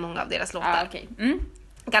känner igen många av deras låtar. Okay.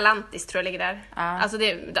 Galantis tror jag ligger där. Alltså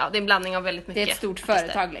det är en blandning av väldigt mycket. Det är ett stort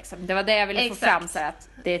företag liksom. Det var det jag ville få fram, så att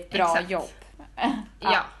det är ett bra jobb.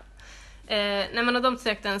 Ja. Nej, men de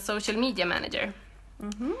sökte en social media manager.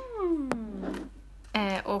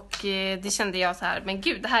 Och det kände jag så här, men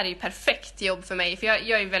gud, det här är ju perfekt jobb för mig. För jag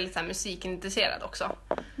är ju väldigt så här musikintresserad också.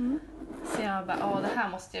 Så jag bara, det här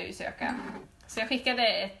måste jag ju söka. Så jag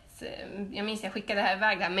skickade jag skickade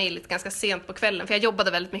iväg det här mejlet ganska sent på kvällen. För jag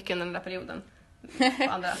jobbade väldigt mycket under den där perioden.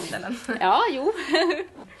 På andra ställen. Ja, jo.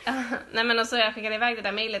 Nej, men så jag skickade iväg det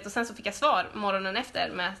där mejlet. Och sen så fick jag svar morgonen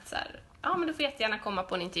efter med att så här, ja men du får jättegärna komma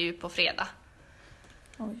på en intervju på fredag.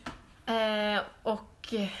 Oj.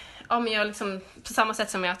 Och ja, men jag liksom, på samma sätt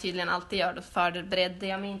som jag tydligen alltid gör, då förberedde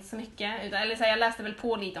jag mig inte så mycket. Eller så här, jag läste väl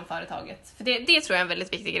på lite om företaget. För det tror jag är en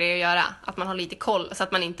väldigt viktig grej att göra. Att man har lite koll, så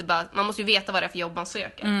att man inte bara... Man måste ju veta vad det är för jobb man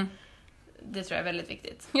söker. Det tror jag är väldigt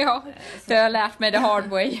viktigt. Ja, det har jag lärt mig the hard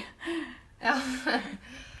way. Ja.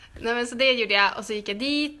 Nej, men så det gjorde jag, och så gick jag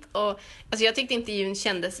dit. Och alltså jag tyckte intervjun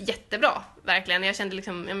kändes jättebra, verkligen. Jag kände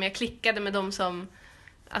liksom, jag klickade med dem som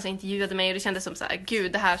alltså intervjuade mig, och det kändes som så här,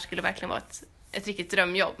 gud, det här skulle verkligen vara ett riktigt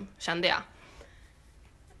drömjobb, kände jag.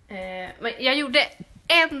 Men jag gjorde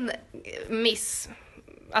en miss.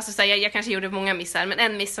 Alltså så här, jag kanske gjorde många missar, men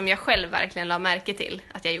en miss som jag själv verkligen la märke till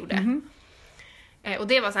att jag gjorde. Och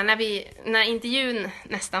det var så här, när intervjun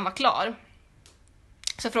nästan var klar,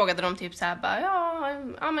 så frågade de typ så här, bara,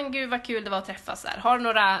 ja men gud vad kul det var att träffas här. Har du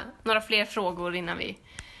några fler frågor innan vi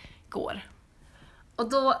går? Och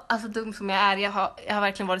då, alltså dum som jag är, jag har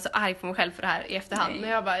verkligen varit så arg på mig själv för det här i efterhand. Nej. Men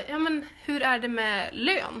jag bara, ja men hur är det med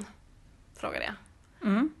lön? Frågade jag.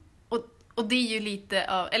 Och det är ju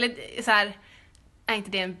lite av, eller så här, är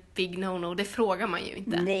inte det en big no-no? Det frågar man ju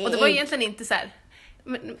inte. Nej. Och det var egentligen inte så här,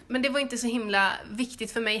 men det var inte så himla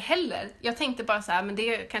viktigt för mig heller. Jag tänkte bara så här, men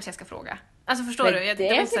det kanske jag ska fråga. Alltså förstår men du?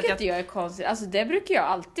 Det tycker inte jag är konstigt. Alltså det brukar jag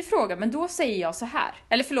alltid fråga, men då säger jag så här.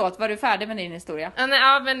 Eller förlåt, var du färdig med din historia?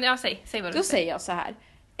 Säg vad du då säger jag så här.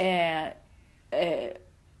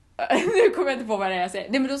 Nu kommer jag inte på vad det är jag säger.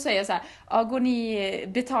 Nej, men då säger jag så här.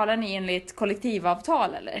 Betalar ni enligt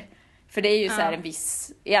kollektivavtal eller? För det är ju så här en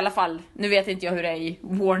viss, i alla fall, nu vet inte jag hur det är i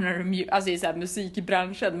Warner, alltså i så här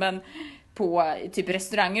musikbranschen, men på typ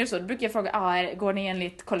restauranger och så, då brukar jag fråga, går ni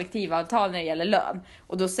enligt kollektivavtal när det gäller lön?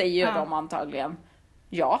 Och då säger de antagligen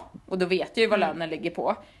ja, och då vet jag ju vad lönen ligger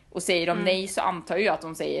på. Och säger de nej, så antar jag att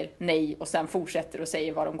de säger nej och sen fortsätter och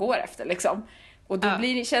säger vad de går efter liksom. Och då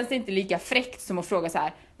känns det inte lika fräckt som att fråga så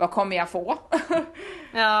här, vad kommer jag få?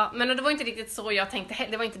 Ja, men det var inte riktigt så jag tänkte,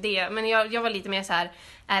 det var inte det. Men jag var lite mer så här,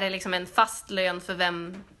 är det liksom en fast lön för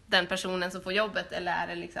den personen som får jobbet, eller är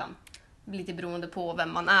det liksom lite beroende på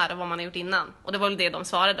vem man är och vad man har gjort innan? Och det var väl det de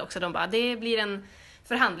svarade också. De bara, det blir en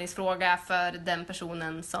förhandlingsfråga för den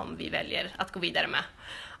personen som vi väljer att gå vidare med.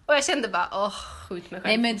 Och jag kände bara, skjut mig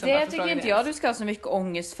själv. Nej, men det tycker inte jag du ska ha så mycket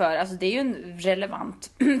ångest för. Alltså det är ju en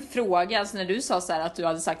relevant fråga. Alltså när du sa så här att du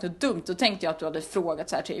hade sagt något dumt, då tänkte jag att du hade frågat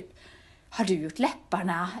så här typ, har du gjort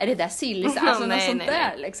läpparna? Är det där sillis? Alltså något sånt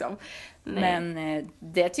där liksom. Nej. Men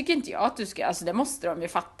det tycker inte jag att du ska, alltså det måste de ju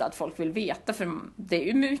fatta att folk vill veta, för det är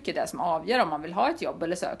ju mycket det som avgör om man vill ha ett jobb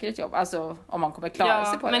eller söker ett jobb, alltså om man kommer klara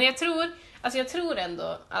sig på det. Men jag tror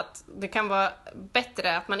ändå att det kan vara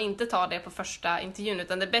bättre att man inte tar det på första intervjun,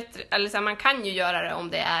 utan det är bättre, eller så här, man kan ju göra det om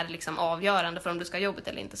det är liksom avgörande för om du ska ha jobbet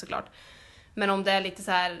eller inte, såklart. Men om det är lite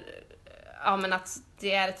så här, men att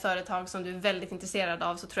det är ett företag som du är väldigt intresserad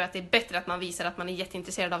av, så tror jag att det är bättre att man visar att man är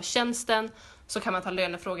jätteintresserad av tjänsten, så kan man ta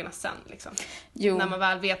lönefrågorna sen liksom. När man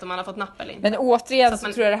väl vet om man har fått napp eller inte. Men återigen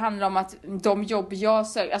så tror jag det handlar om att de jobb jag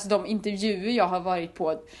söker, alltså de intervjuer jag har varit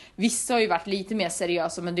på, vissa har ju varit lite mer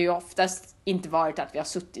seriösa, men det har ju oftast inte varit att vi har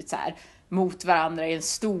suttit så här mot varandra i en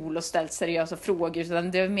stol och ställt seriösa frågor,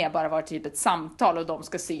 utan det har mer bara varit typ ett samtal och de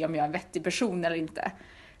ska se om jag är en vettig person eller inte.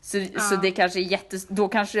 Så det kanske är då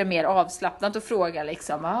kanske det är mer avslappnat att fråga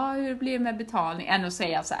liksom, hur blir det med betalning, än att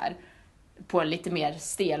säga så här på en lite mer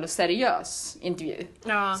stel och seriös intervju.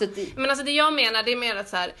 Ja. Så men alltså det jag menar, det är mer att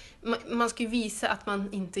så här, man ska ju visa att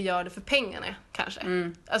man inte gör det för pengarna kanske.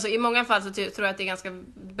 Alltså i många fall så tror jag att det är ganska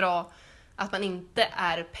bra att man inte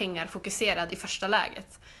är pengarfokuserad i första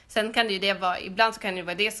läget. Sen kan det ju det vara, ibland så kan det ju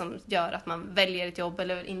vara det som gör att man väljer ett jobb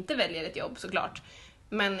eller inte väljer ett jobb, såklart.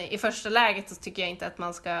 Men i första läget så tycker jag inte att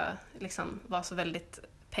man ska liksom vara så väldigt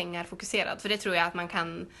pengarfokuserad. För det tror jag att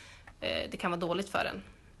det kan vara dåligt för en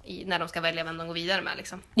när de ska välja vem de går vidare med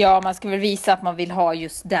liksom. Ja, man ska väl visa att man vill ha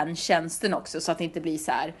just den tjänsten också, så att det inte blir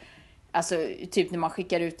så här, alltså typ när man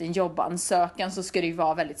skickar ut en jobbansökan så ska det ju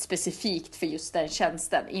vara väldigt specifikt för just den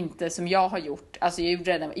tjänsten, inte som jag har gjort. Alltså jag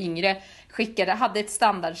gjorde det när jag var yngre, hade ett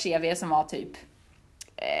standard-CV som var typ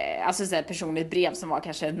alltså så här personligt brev som var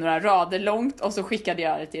kanske några rader långt, och så skickade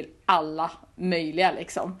jag det till alla möjliga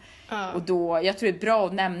liksom. Och då, jag tror det är bra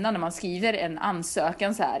att nämna när man skriver en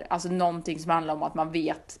ansökan så här, alltså någonting som handlar om att man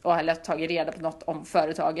vet eller tagit reda på något om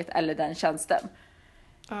företaget eller den tjänsten.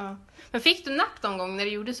 Men fick du napp någon gång när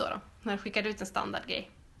du gjorde så då? När du skickade ut en standardgrej?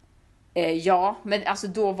 Ja, men alltså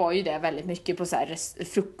då var ju det väldigt mycket på så här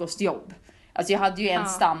frukostjobb. Alltså jag hade ju en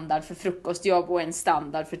standard för frukostjobb och en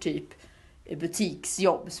standard för typ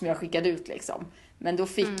butiksjobb som jag skickade ut liksom. Men då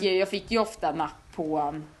fick jag fick ju ofta napp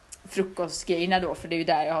på frukostgrejerna då, för det är ju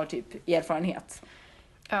där jag har typ erfarenhet.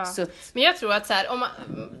 Ja. Men jag tror att så här,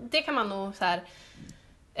 det kan man nog så här,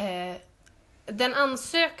 den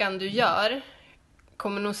ansökan du gör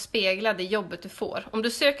kommer nog spegla det jobbet du får. Om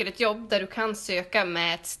du söker ett jobb där du kan söka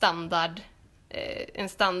med en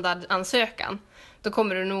standardansökan, då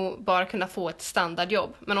kommer du nog bara kunna få ett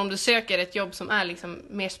standardjobb. Men om du söker ett jobb som är liksom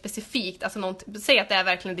mer specifikt, alltså säg att det är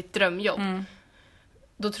verkligen ditt drömjobb,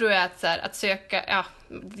 då tror jag att, så här, att söka,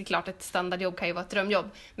 det är klart ett standardjobb kan ju vara ett drömjobb,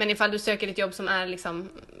 men ifall du söker ett jobb som är liksom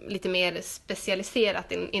lite mer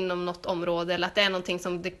specialiserat inom något område, eller att det är någonting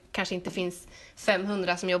som det kanske inte finns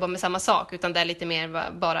 500 som jobbar med samma sak, utan det är lite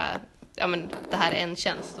mer bara, men det här är en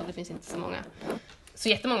tjänst och det finns inte så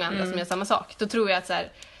jättemånga andra som gör samma sak. Då tror jag att så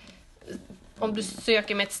här, om du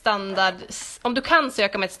kan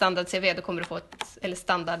söka med ett standard-CV, då kommer du få eller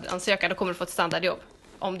standardansökan, då kommer du få ett standardjobb.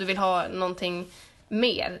 Om du vill ha någonting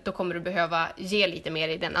mer, då kommer du behöva ge lite mer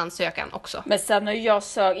i den ansökan också. Men sen har jag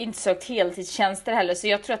inte sökt heltidstjänster heller, så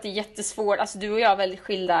jag tror att det är jättesvårt. Alltså du och jag har väldigt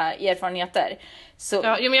skilda erfarenheter. Så...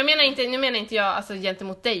 Ja, men nu menar inte jag alltså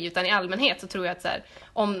gentemot dig, utan i allmänhet så tror jag att så här,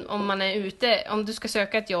 om man är ute, om du ska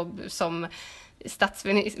söka ett jobb som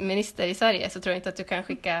statsminister i Sverige, så tror jag inte att du kan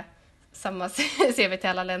skicka samma CV till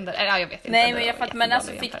alla länder. Jag vet inte. Nej, men jag fattar, men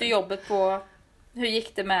alltså fick du jobbet på, hur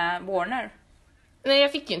gick det med Warner? Nej,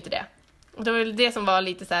 jag fick ju inte det. Det var väl det som var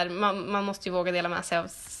lite så här, man måste ju våga dela med sig av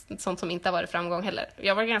sånt som inte har varit framgång heller.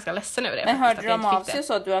 Jag var ganska ledsen över det. Men hörde de av sig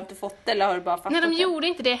så att du har inte fått det, eller har du bara fattat? Nej, de gjorde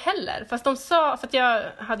inte det heller. Fast de sa, för att jag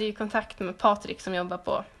hade ju kontakt med Patrik som jobbar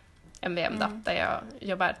på MVM där jag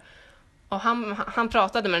jobbar. Och han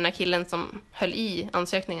pratade med den här killen som höll i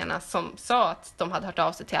ansökningarna, som sa att de hade hört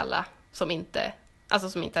av sig till alla som inte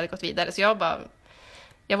hade gått vidare. Så jag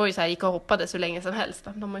var ju så här, gick och hoppade så länge som helst.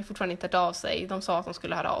 De har ju fortfarande inte hört av sig. De sa att de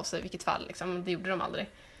skulle höra av sig i vilket fall. Liksom. Det gjorde de aldrig.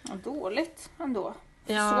 Ja, dåligt ändå.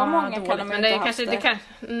 Ja, så många dåligt, kan de men inte det ha kanske, haft det.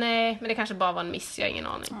 Nej, men det kanske bara var en miss. Jag har ingen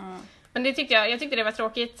aning. Men det tyckte jag tyckte det var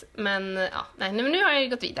tråkigt. Men men nu har jag ju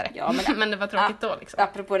gått vidare. Ja, men det var tråkigt då. Liksom.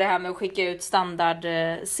 Apropå det här med att skicka ut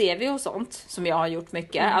standard-CV och sånt, som jag har gjort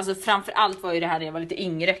mycket. Alltså framförallt var ju det här när jag var lite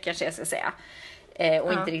yngre, kanske jag ska säga.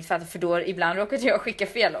 Och inte riktigt fattat, för då ibland råkade jag skicka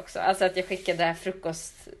fel också. Alltså att jag skickade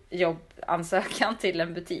frukostjobbansökan till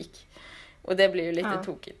en butik. Och det blev ju lite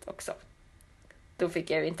tokigt också. Då fick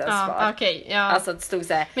jag ju inte ens svar. Okay, alltså att det stod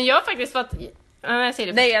så här. Men jag har faktiskt fått... jag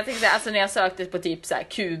tänkte alltså när jag sökte på typ så här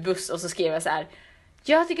Q-buss, och så skrev jag så här: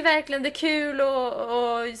 jag tycker verkligen det är kul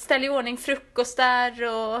och ställa i ordning frukostar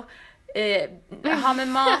och ha med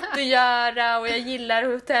mat att göra, och jag gillar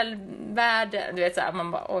hotellvärlden. Du vet så här,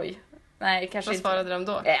 man bara oj. Nej, kanske inte. Vad svarade de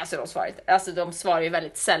då? Nej, de svarar ju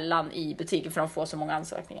väldigt sällan i butiken, för de får så många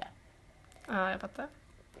ansökningar. Ja, jag fattar.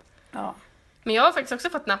 Ja. Men jag har faktiskt också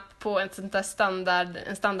fått napp på en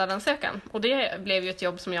standardansökan. Och det blev ju ett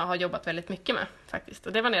jobb som jag har jobbat väldigt mycket med faktiskt.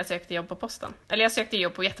 Och det var när jag sökte jobb på posten. Eller jag sökte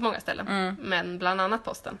jobb på jättemånga ställen. Men bland annat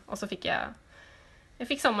posten. Och så fick jag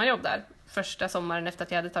fick sommarjobb där. Första sommaren efter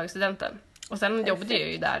att jag hade tagit studenten. Och sen jobbade jag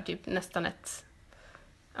ju där typ nästan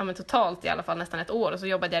totalt i alla fall nästan ett år. Och så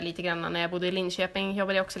jobbade jag lite grann när jag bodde i Linköping.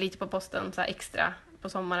 Jobbade jag också lite på posten så här extra på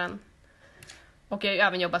sommaren. Och jag har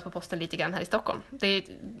även jobbat på posten lite grann här i Stockholm. Det är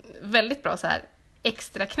väldigt bra så här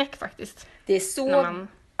extra knäck faktiskt. Det är så...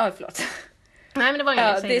 förlåt. Nej, men det var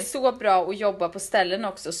det är så bra att jobba på ställen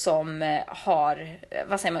också som har,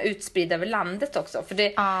 utspridda över landet också. För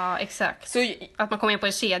det, exakt. Så, att man kommer in på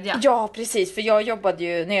en kedja. Ja, precis. För jag jobbade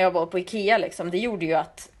ju, när jag var på Ikea liksom, det gjorde ju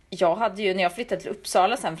att jag hade ju, när jag flyttade till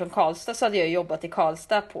Uppsala sen från Karlstad, så hade jag jobbat i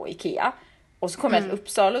Karlstad på Ikea. Och så kom jag till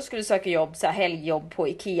Uppsala och skulle söka jobb, så här helgjobb på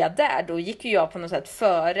Ikea där. Då gick ju jag på något sätt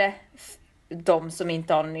före de som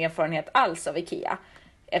inte har någon erfarenhet alls av Ikea.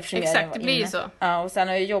 Exakt, det blir ju så. Ja, och sen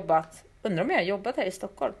har jag jobbat, undrar om jag har jobbat här i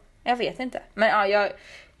Stockholm. Jag vet inte. Men ja,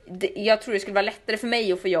 jag tror det skulle vara lättare för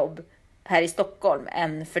mig att få jobb här i Stockholm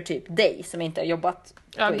än för typ dig som inte har jobbat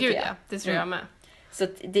på Ikea. Gud ja, det tror jag med. Så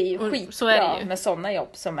det är ju skitbra med sådana jobb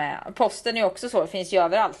som är... Posten är också så, det finns ju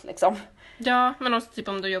överallt liksom. Ja, men också typ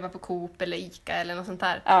om du jobbar på Coop eller Ica eller något sånt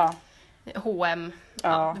där. Ja. H&M.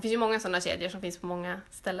 Ja. Det finns ju många sådana kedjor som finns på många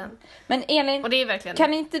ställen. Men Elin, och det är verkligen...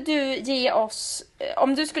 kan inte du ge oss...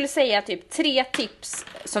 Om du skulle säga typ 3 tips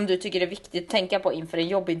som du tycker är viktigt att tänka på inför en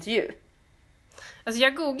jobbintervju. Alltså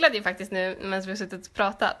jag googlade ju faktiskt nu medan vi har suttit och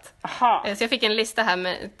pratat. Aha. Så jag fick en lista här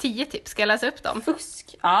med 10 tips. Ska jag läsa upp dem?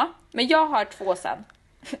 Fusk. Ja, men jag har 2 sen.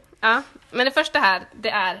 Ja, men det första här, det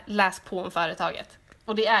är läs på om företaget.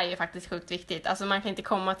 Och det är ju faktiskt sjukt viktigt. Alltså man kan inte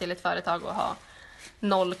komma till ett företag och ha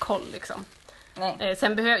noll koll liksom. Nej.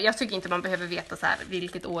 Sen jag tycker inte man behöver veta så här,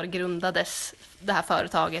 vilket år grundades det här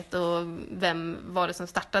företaget och vem var det som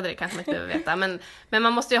startade det, kanske man inte behöver veta. Men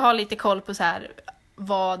man måste ju ha lite koll på så här,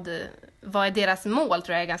 vad är deras mål,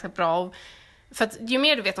 tror jag är ganska bra. Och för att ju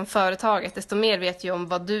mer du vet om företaget, desto mer vet du om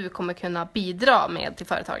vad du kommer kunna bidra med till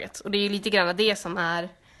företaget. Och det är ju lite grann det som är,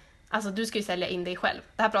 alltså du ska ju sälja in dig själv.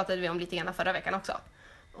 Det här pratade vi om lite grann förra veckan också.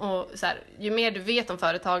 Och så här, ju mer du vet om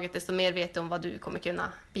företaget, desto mer vet du om vad du kommer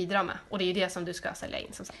kunna bidra med. Och det är ju det som du ska sälja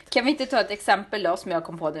in, som sagt. Kan vi inte ta ett exempel då som jag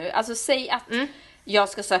kom på nu? Alltså säg att jag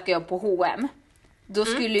ska söka jobb på H&M. Då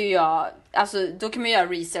skulle jag, alltså då kan man göra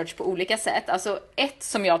research på olika sätt. Alltså ett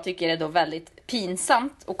som jag tycker är då väldigt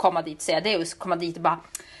pinsamt att komma dit och säga, det är att komma dit och bara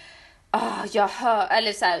jag hör,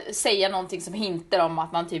 eller så här, säga någonting som hintar om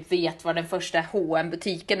att man typ vet var den första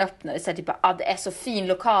H&M-butiken öppnade. Så här, typ det är så fin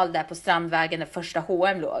lokal där på Strandvägen där första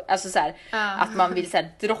H&M låg. Alltså så här, att man vill så här,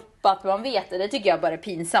 droppa att man vet det. Det tycker jag bara är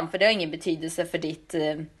pinsamt, för det har ingen betydelse för ditt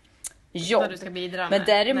jobb. Vad du ska bidra med. Men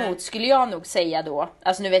däremot skulle jag nog säga då,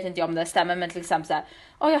 alltså nu vet inte jag om det stämmer, men till exempel så här,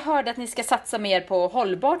 jag hörde att ni ska satsa mer på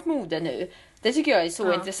hållbart mode nu. Det tycker jag är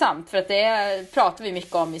så intressant, för att det pratar vi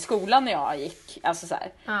mycket om i skolan när jag gick. Alltså så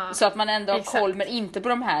här. Så att man ändå har koll, men inte på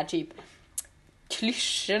de här typ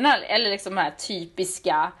klyschorna eller liksom de här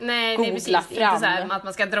typiska. Nej, det är precis inte så här att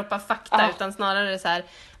man ska droppa fakta, utan snarare så här,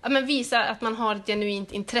 men visa att man har ett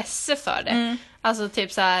genuint intresse för det. Alltså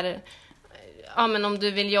typ så här, men om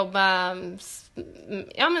du vill jobba,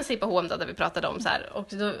 men se på H&M då, där vi pratade om så här, och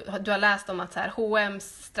du har läst om att så här,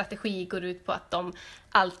 H&M's strategi går ut på att de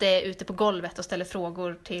alltid är ute på golvet och ställer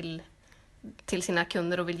frågor till sina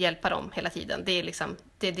kunder och vill hjälpa dem hela tiden. Det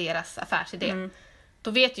är deras affärsidé.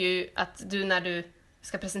 Då vet du ju att du, när du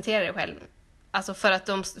ska presentera dig själv, alltså för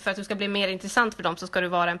att du ska bli mer intressant för dem, så ska du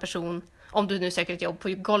vara en person, om du nu söker ett jobb på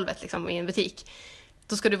golvet liksom, i en butik,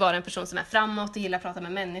 då ska du vara en person som är framåt och gillar att prata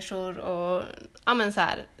med människor och så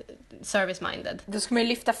här, service-minded. Då ska man ju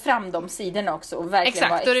lyfta fram de sidorna också och verkligen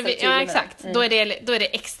vara extra tydlig. Ja, exakt. Då är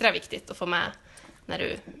det extra viktigt att få med när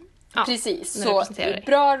du precis. När så du presenterar dig.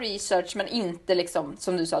 Bra research, men inte liksom,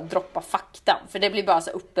 som du sa, droppa faktan. För det blir bara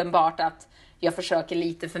så uppenbart att jag försöker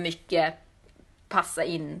lite för mycket passa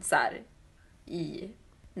in så här i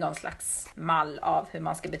någon slags mall av hur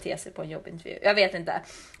man ska bete sig på en jobbintervju. Jag vet inte,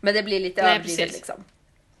 men det blir lite överdrivet liksom.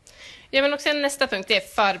 Ja, men också nästa punkt, det är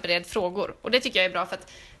förbered frågor. Och det tycker jag är bra,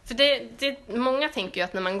 för det många tänker ju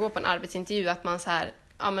att när man går på en arbetsintervju att man så här,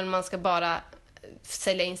 men man ska bara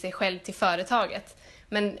sälja in sig själv till företaget.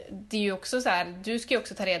 Men det är ju också så här, du ska ju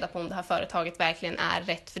också ta reda på om det här företaget verkligen är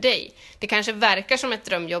rätt för dig. Det kanske verkar som ett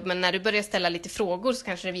drömjobb, men när du börjar ställa lite frågor så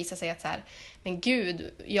kanske det visar sig att så här, men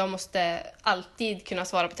gud, jag måste alltid kunna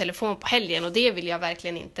svara på telefon på helgen och det vill jag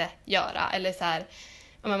verkligen inte göra. Eller så här,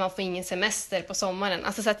 men man får ingen semester på sommaren.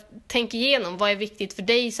 Alltså så att tänk igenom, vad är viktigt för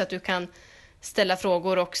dig så att du kan ställa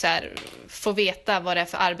frågor och så här, få veta vad det är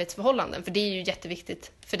för arbetsförhållanden. För det är ju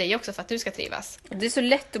jätteviktigt för dig också för att du ska trivas. Det är så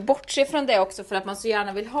lätt att bortse från det också för att man så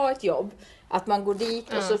gärna vill ha ett jobb. Att man går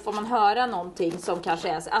dit och så får man höra någonting som kanske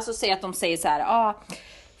är... Alltså säg att de säger så här,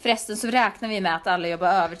 förresten så räknar vi med att alla jobbar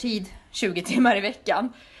övertid 20 timmar i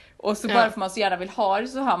veckan. Och så bara för man så gärna vill ha det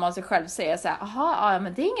så hör man sig själv säga så här,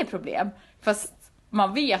 men det är inget problem. Fast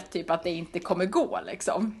man vet typ att det inte kommer gå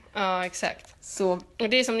liksom. Ja, exakt. Så. Och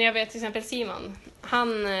det är som när jag vet till exempel Simon.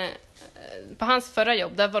 På hans förra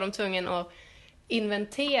jobb, där var de tvungen att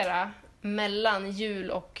inventera mellan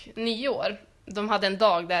jul och nyår. De hade en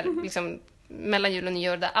dag där liksom, mellan jul och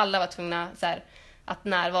nyår där alla var tvungna så här, att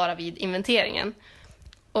närvara vid inventeringen.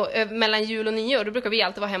 Och mellan jul och nyår då brukar vi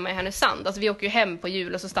alltid vara hemma i Härnösand. Alltså vi åker ju hem på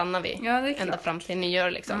jul och så stannar vi ända fram till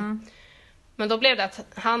nyår liksom. Men då blev det att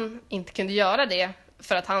han inte kunde göra det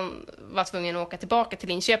för att han var tvungen att åka tillbaka till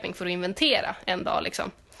Linköping för att inventera en dag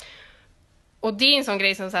liksom. Och det är en sån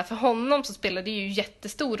grej som så här, för honom så spelar det ju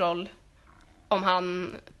jättestor roll om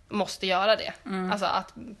han måste göra det. Alltså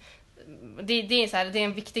att det är så här, det är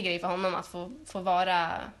en viktig grej för honom att få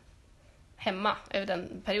vara hemma över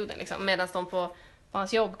den perioden liksom. Medan de på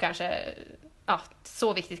hans jobb kanske,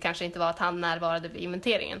 så viktigt kanske inte var att han närvarade vid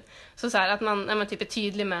inventeringen. Så här att man typ är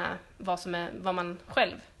tydlig med vad man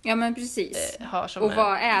själv men precis. Har som och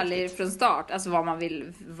vara ärlig från start, alltså vad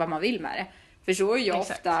man vill med det. För så är jag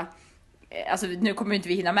ofta, alltså nu kommer inte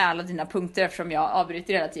vi hinna med alla dina punkter eftersom jag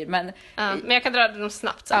avbryter hela tiden, men jag kan dra dem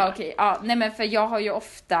snabbt. Nej men för jag har ju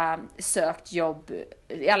ofta sökt jobb,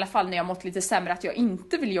 i alla fall när jag mått lite sämre, att jag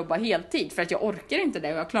inte vill jobba heltid för att jag orkar inte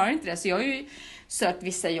det och jag klarar inte det, så jag har ju sökt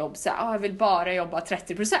vissa jobb så jag vill bara jobba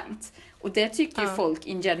 30%. Och det tycker ju folk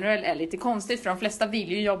in general är lite konstigt, för de flesta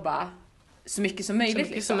vill ju jobba så mycket som möjligt. Så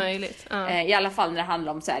mycket som möjligt. I alla fall när det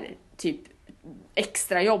handlar om så här, typ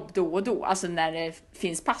extra jobb då och då. Alltså när det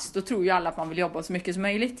finns pass, då tror ju alla att man vill jobba så mycket som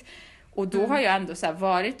möjligt. Och då har jag ändå så här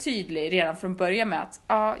varit tydlig redan från början med att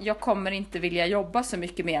jag kommer inte vilja jobba så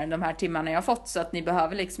mycket mer än de här timmarna jag har fått, så att ni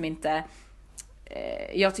behöver liksom inte...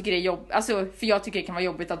 Jag tycker det är för jag tycker det kan vara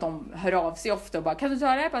jobbigt att de hör av sig ofta och bara, kan du ta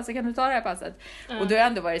det här passet? Och då har jag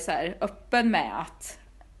ändå varit så här öppen med att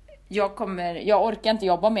jag orkar inte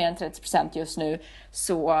jobba mer än 30% just nu,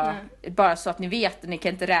 så bara så att ni vet, ni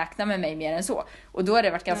kan inte räkna med mig mer än så. Och då har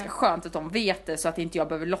det varit ganska skönt att de vet det, så att inte jag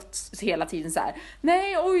behöver låtsas hela tiden så här: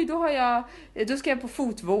 nej, då ska jag på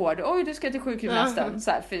fotvård, då ska jag till sjukgymnasten,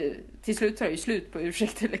 så här, för till slut tar det ju slut på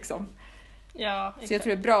ursäkter liksom. Ja, så jag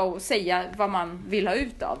tror det är bra att säga vad man vill ha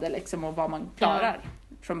ut av det liksom, och vad man klarar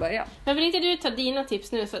från början. Men vill inte du ta dina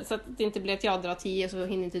tips nu, så att det inte blir att jag drar 10 så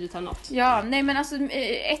hinner inte du ta något? Ja, nej men alltså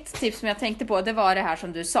ett tips som jag tänkte på, det var det här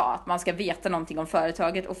som du sa, att man ska veta någonting om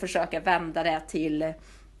företaget och försöka vända det till,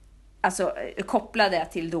 alltså koppla det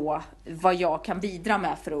till då vad jag kan bidra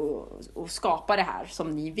med för att skapa det här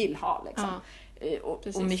som ni vill ha liksom.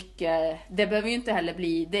 Och mycket, det behöver ju inte heller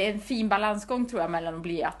bli, det är en fin balansgång tror jag,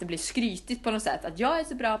 mellan att det blir skrytigt på något sätt, att jag är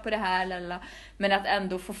så bra på det här, men att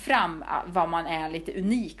ändå få fram vad man är lite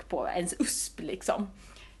unik på, ens USP liksom.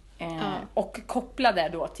 Och koppla det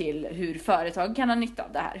då till hur företag kan ha nytta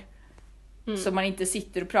av det här. Så man inte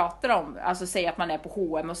sitter och pratar om, alltså säg att man är på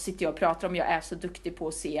H&M och så sitter jag och pratar om, jag är så duktig på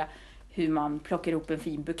att se hur man plockar ihop en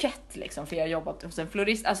fin bukett liksom, för jag har jobbat hos en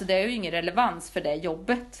florist. Alltså det är ju ingen relevans för det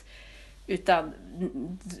jobbet. Utan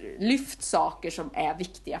lyft saker som är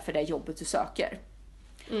viktiga för det jobbet du söker.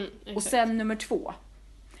 Och sen nummer 2.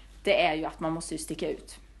 Det är ju att man måste sticka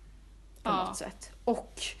ut. På något sätt.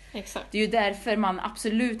 Och det är ju därför man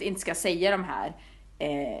absolut inte ska säga de här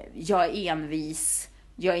jag är envis,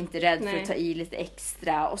 jag är inte rädd för att ta i lite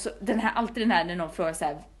extra. Och så alltid den här när någon frågar så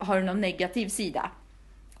här: har du någon negativ sida?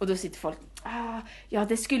 Och då sitter folk,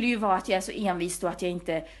 det skulle ju vara att jag är så envis då att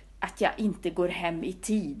jag inte går hem i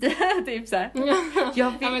tid. Typ så här.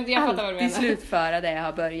 Jag vill alltid slutföra det jag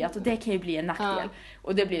har börjat. Och det kan ju bli en nackdel.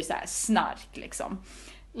 Och det blir så här snark liksom.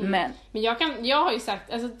 Men jag har ju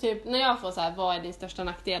sagt, alltså typ när jag får så här, vad är din största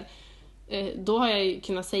nackdel? Då har jag ju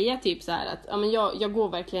kunnat säga typ så här att jag går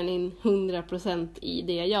verkligen in 100% i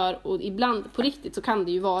det jag gör. Och ibland på riktigt så kan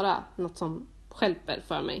det ju vara något som stjälper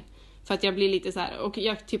för mig. För att jag blir lite så här, och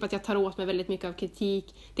typ att jag tar åt mig väldigt mycket av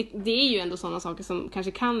kritik. Det är ju ändå sådana saker som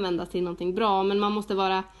kanske kan vändas till någonting bra. Men man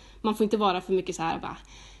får inte vara för mycket så här bara,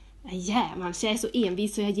 jävlar, jag är så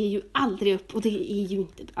envis så jag ger ju aldrig upp. Och det är ju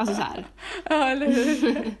inte, alltså så här. Ja, eller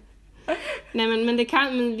hur? Nej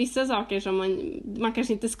men vissa saker som man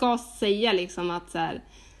kanske inte ska säga liksom, att så här,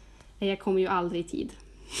 jag kommer ju aldrig i tid.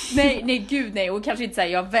 Nej, gud nej. Och kanske inte säga,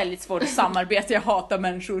 jag har väldigt svårt att samarbeta, jag hatar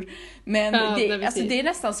människor. Men det är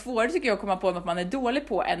nästan svårare tycker jag att komma på något man är dålig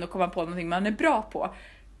på än att komma på någonting man är bra på.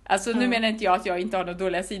 Alltså nu menar inte jag att jag inte har några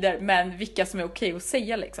dåliga sidor, men vilka som är okej att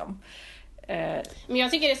säga liksom. Men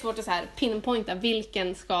jag tycker det är svårt att så här pinpointa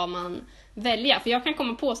vilken ska man välja. För jag kan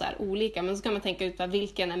komma på så här olika, men så kan man tänka ut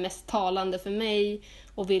vilken är mest talande för mig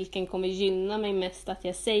och vilken kommer gynna mig mest att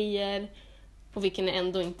jag säger och vilken är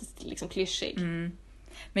ändå inte liksom klyschig.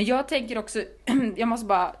 Men jag tänker också, jag måste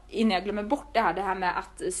bara, innan jag glömmer bort det här med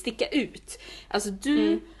att sticka ut. Alltså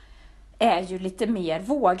du är ju lite mer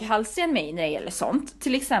våghalsig än mig när det gäller sånt.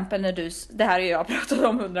 Till exempel när du, det här har jag pratat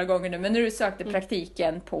om 100 gånger nu, men när du sökte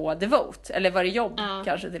praktiken på Devote, eller var det jobb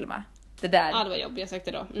kanske till och med? Det där. Ja, det var jobb jag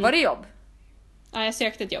sökte då. Var det jobb? Ja, jag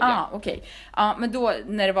sökte ett jobb. Okej. Ja, men då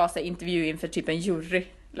när det var så intervju inför typ en jury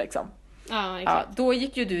liksom. Ja, exakt. Ja, då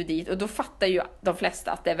gick ju du dit och då fattar ju de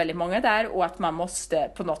flesta att det är väldigt många där och att man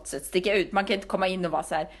måste på något sätt sticka ut. Man kan inte komma in och vara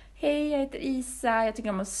så här: hej, jag heter Isa, jag tycker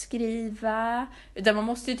om att skriva. Utan man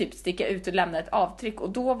måste ju typ sticka ut och lämna ett avtryck. Och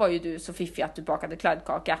då var ju du så fiffig att du bakade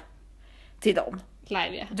kladdkaka till dem.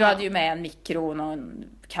 Du hade ju med en mikro och någon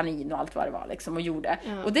kanin och allt vad det var liksom och gjorde.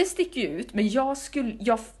 Och det sticker ju ut, men jag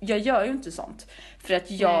gör ju inte sånt. För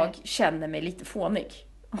att jag känner mig lite fånig.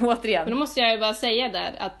 Återigen. Men då måste jag ju bara säga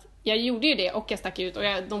där att jag gjorde ju det och jag stack ut och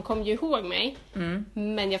de kom ju ihåg mig.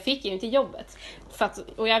 Men jag fick ju inte jobbet.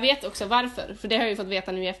 Och jag vet också varför. För det har jag ju fått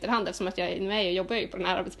veta nu i efterhand eftersom att jag är med och jobbar ju på den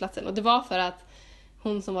här arbetsplatsen. Och det var för att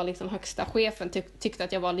hon som var liksom högsta chefen tyckte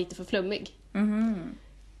att jag var lite för flummig.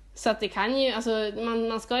 Så att det kan ju, alltså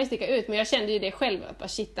man ska ju sticka ut. Men jag kände ju det själv.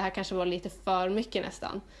 Att shit, det här kanske var lite för mycket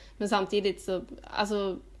nästan. Men samtidigt så,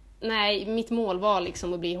 alltså nej, mitt mål var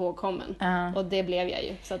liksom att bli ihågkommen. Och det blev jag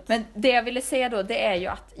ju. Så att... Men det jag ville säga då, det är ju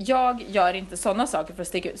att jag gör inte sådana saker för att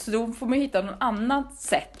sticka ut. Så då får man hitta någon annat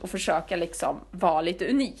sätt och försöka liksom vara lite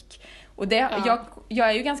unik. Och det, jag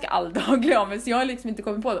är ju ganska alldaglig av mig, så jag har liksom inte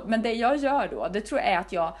kommit på det. Men det jag gör då, det tror jag är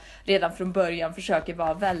att jag redan från början försöker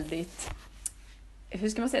vara väldigt, hur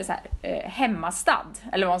ska man säga så här, hemmastad.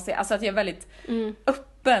 Eller vad man säger, alltså att jag är väldigt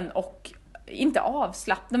öppen och inte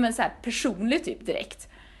avslappnad, men så här personlig typ direkt.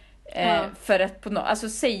 För att alltså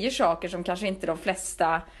säger saker som kanske inte de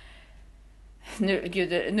flesta, nu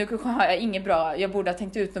har jag inget bra, jag borde ha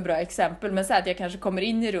tänkt ut något bra exempel, men så att jag kanske kommer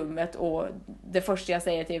in i rummet och det första jag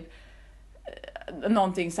säger typ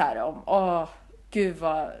någonting så här om gud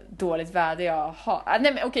vad dåligt väder jag har.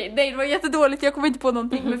 Nej men okej, det var jättedåligt, jag kommer inte på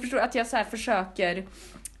någonting, men förstår att jag så här försöker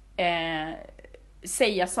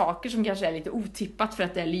säga saker som kanske är lite otippat för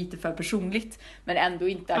att det är lite för personligt, men ändå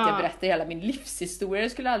inte att jag berättar hela min livshistoria, det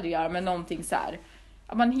skulle jag aldrig göra, men någonting så här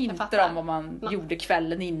att man hintar om vad man gjorde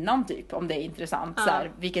kvällen innan typ, om det är intressant så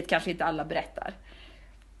här, vilket kanske inte alla berättar.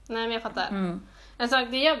 Nej, men jag fattar. En sak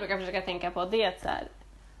det jag brukar försöka tänka på, det är att så här,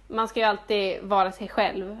 man ska ju alltid vara sig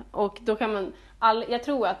själv, och då kan man jag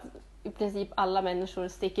tror att i princip alla människor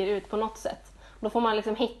sticker ut på något sätt. Då får man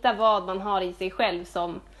liksom hitta vad man har i sig själv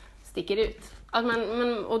som sticker ut. Att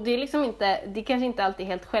och det är liksom inte, det kanske inte alltid är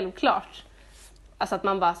helt självklart. Alltså att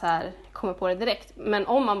man bara så här kommer på det direkt. Men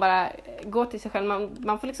om man bara går till sig själv,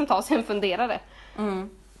 man får liksom ta sig en funderare.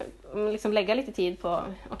 Liksom lägga lite tid på,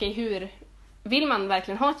 okej, hur vill man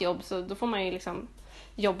verkligen ha ett jobb, så då får man ju liksom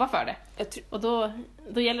jobba för det. Och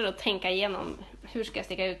då gäller det att tänka igenom, hur ska jag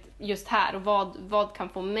sticka ut just här och vad kan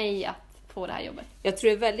få mig att få det här jobbet. Jag tror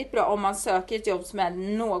det är väldigt bra om man söker ett jobb som är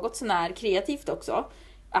något sån här kreativt också,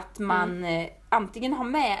 att man antingen har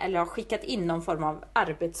med eller har skickat in någon form av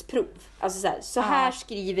arbetsprov. Alltså så här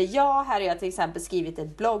skriver jag, här har jag till exempel skrivit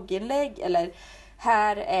ett blogginlägg, eller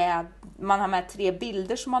här är, man har med 3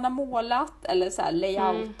 bilder som man har målat, eller så här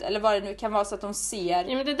layout, eller vad det nu kan vara, så att de ser.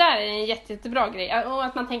 Ja, men det där är en jättebra grej. Och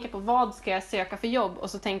att man tänker på vad ska jag söka för jobb, och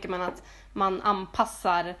så tänker man att man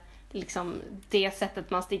anpassar liksom det sättet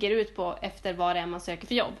man sticker ut på efter vad det är man söker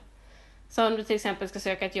för jobb. Så om du till exempel ska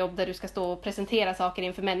söka ett jobb där du ska stå och presentera saker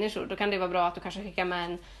inför människor, då kan det vara bra att du kanske skickar med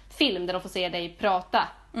en film där de får se dig prata.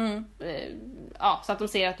 Så att de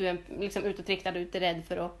ser att du är liksom utåtriktad och inte rädd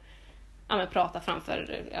för att prata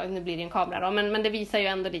framför, nu blir det en kamera då, men det visar ju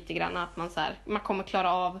ändå lite grann att man kommer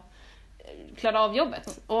klara av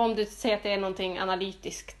jobbet. Och om du säger att det är någonting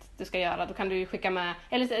analytiskt du ska göra, då kan du skicka med,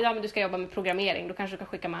 eller men du ska jobba med programmering, då kanske du kan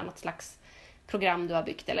skicka med något slags program du har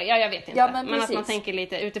byggt, eller jag vet inte. Men att man tänker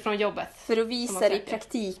lite utifrån jobbet. För att visa det i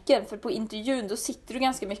praktiken, för på intervjun då sitter du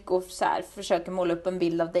ganska mycket och så här försöker måla upp en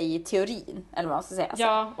bild av dig i teorin, eller vad man ska säga.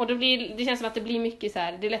 Ja, och det känns som att det blir mycket så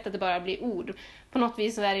här, det är lätt att det bara blir ord. På något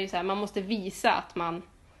vis så är det ju så här, man måste visa att man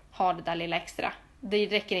har det där lilla extra. Det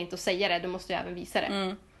räcker inte att säga det, du måste ju även visa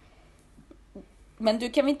det. Men du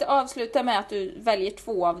kan vi inte avsluta med att du väljer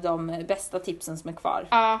 2 av de bästa tipsen som är kvar?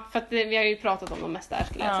 Ja, för att vi har ju pratat om de mesta här,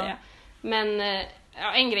 skulle jag säga. Men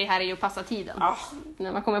en grej här är ju att passa tiden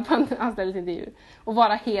när man kommer på en anställningsintervju. Och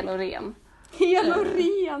vara hel och ren. Hel och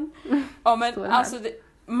ren. Ja, men alltså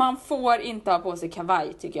man får inte ha på sig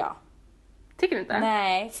kavaj, tycker jag. Tycker du inte?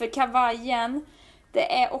 Nej, för kavajen,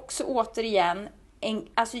 det är också återigen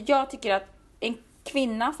alltså jag tycker att en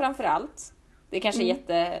kvinna framförallt, det kanske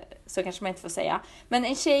är så kanske man inte får säga, men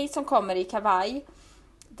en tjej som kommer i kavaj,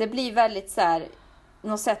 det blir väldigt så här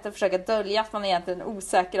något sätt att försöka dölja att man egentligen är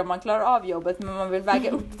osäker om man klarar av jobbet, men man vill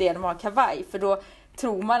väga upp det genom att ha kavaj, för då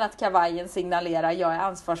tror man att kavajen signalerar jag är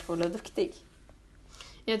ansvarsfull och duktig.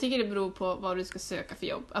 Jag tycker det beror på vad du ska söka för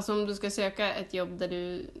jobb. Alltså om du ska söka ett jobb där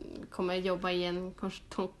du kommer jobba i en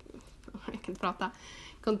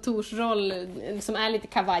kontorsroll som är lite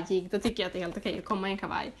kavajig, då tycker jag att det är helt okej att komma i en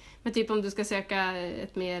kavaj. Men typ om du ska söka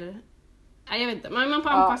ett mer... Jag vet inte, man får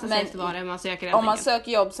anpassa sig efter vad det är man söker. Om man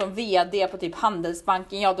söker jobb som vd på typ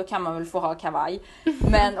Handelsbanken, ja då kan man väl få ha kavaj.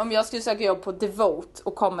 Men om jag skulle söka jobb på Devote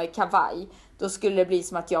och komma i kavaj, då skulle det bli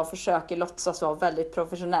som att jag försöker låtsas vara väldigt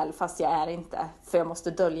professionell fast jag är inte. För jag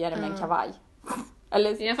måste dölja det med en kavaj.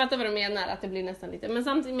 Eller... Jag fattar vad du menar, att det blir nästan lite. Men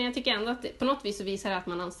samtidigt, jag tycker ändå att det, på något vis så visar det att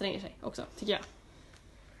man anstränger sig också, tycker jag.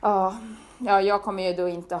 Ja, jag kommer ju då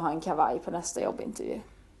inte ha en kavaj på nästa jobbintervju.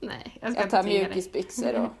 Nej, jag tar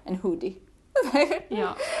mjukisbyxor och en hoodie.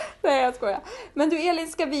 Ja. Nej, jag skojar. Men du Elin,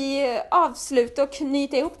 ska vi avsluta och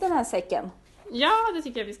knyta ihop den här säcken? Ja, det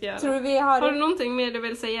tycker jag vi ska göra. Tror vi har du någonting mer du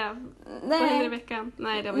vill säga? Nej. Vad händer i veckan?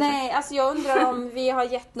 Nej, det har vi sagt. Alltså jag undrar om vi har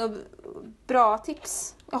gett några bra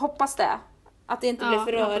tips. Jag hoppas det. Att det inte blir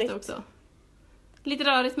för rörigt. Också. Lite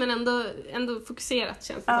rörigt men ändå fokuserat,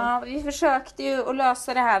 känns det som. Vi försökte ju att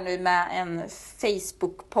lösa det här nu med en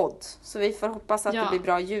Facebook-podd. Så vi får hoppas att det blir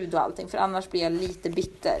bra ljud och allting. För annars blir jag lite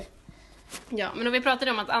bitter. Ja, men då vi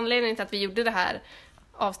pratade om att anledningen till att vi gjorde det här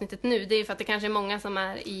avsnittet nu, det är för att det kanske är många som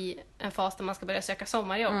är i en fas där man ska börja söka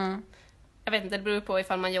sommarjobb. Jag vet inte, det beror på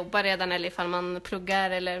ifall man jobbar redan eller ifall man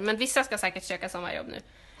pluggar. Men vissa ska säkert söka sommarjobb nu.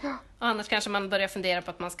 Och annars kanske man börjar fundera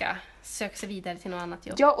på att man ska söka sig vidare till något annat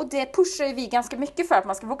jobb. Ja, och det pushar ju vi ganska mycket för, att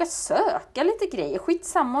man ska våga söka lite grejer.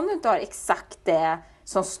 Skitsamma om du inte har exakt det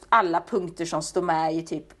som alla punkter som står med i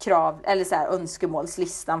typ krav eller så här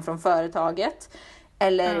önskemålslistan från företaget.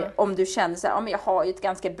 Eller om du känner så här, men jag har ju ett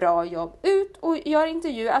ganska bra jobb. Ut och gör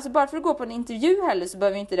intervju. Alltså bara för att gå på en intervju heller så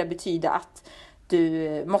behöver inte det betyda att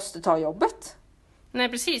du måste ta jobbet. Nej,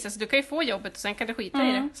 precis. Alltså, du kan ju få jobbet och sen kan du skita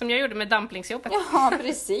i det. Som jag gjorde med dumplingsjobbet. Ja,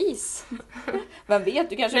 precis. Vem vet,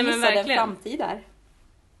 du kanske missade en framtid där.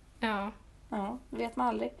 Ja. Ja, det vet man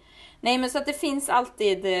aldrig. Nej, men så att det finns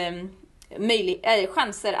alltid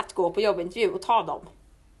chanser att gå på jobbintervju och ta dem.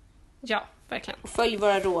 Ja, verkligen. Och följ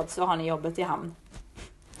våra råd så har ni jobbet i hamn.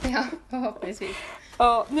 Ja, förhoppningsvis.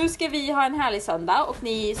 Och nu ska vi ha en härlig söndag och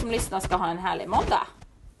ni som lyssnar ska ha en härlig måndag.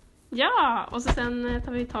 Ja, och så sen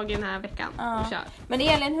tar vi tag i den här veckan och kör. Men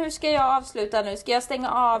Elin, hur ska jag avsluta nu? Ska jag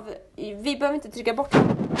stänga av? Vi behöver inte trycka bort.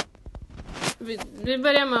 Vi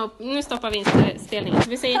börjar med att... Nu stoppar vi inspelningen.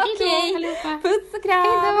 Vi säger hej då allihopa. Puss och kram.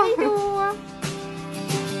 Hej då.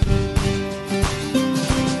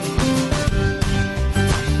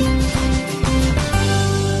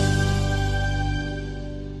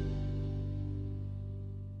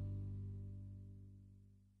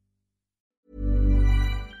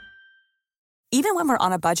 Even when we're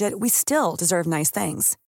on a budget, we still deserve nice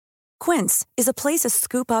things. Quince is a place to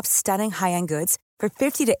scoop up stunning high-end goods for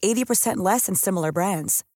 50 to 80% less than similar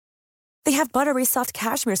brands. They have buttery soft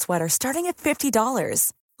cashmere sweaters starting at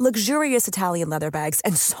 $50, luxurious Italian leather bags,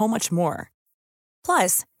 and so much more.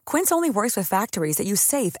 Plus, Quince only works with factories that use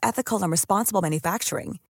safe, ethical, and responsible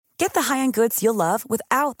manufacturing. Get the high-end goods you'll love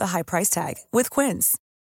without the high price tag with Quince.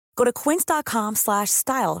 Go to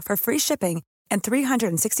quince.com/style for free shipping and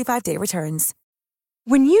 365-day returns.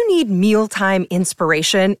 When you need mealtime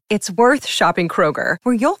inspiration, it's worth shopping Kroger,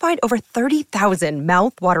 where you'll find over 30,000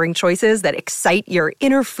 mouth-watering choices that excite your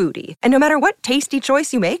inner foodie. And no matter what tasty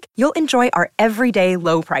choice you make, you'll enjoy our everyday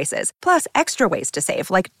low prices, plus extra ways to save,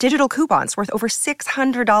 like digital coupons worth over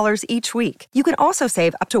 $600 each week. You can also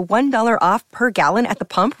save up to $1 off per gallon at the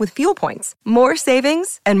pump with fuel points. More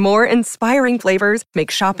savings and more inspiring flavors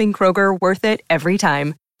make shopping Kroger worth it every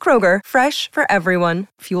time. Kroger, fresh for everyone.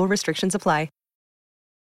 Fuel restrictions apply.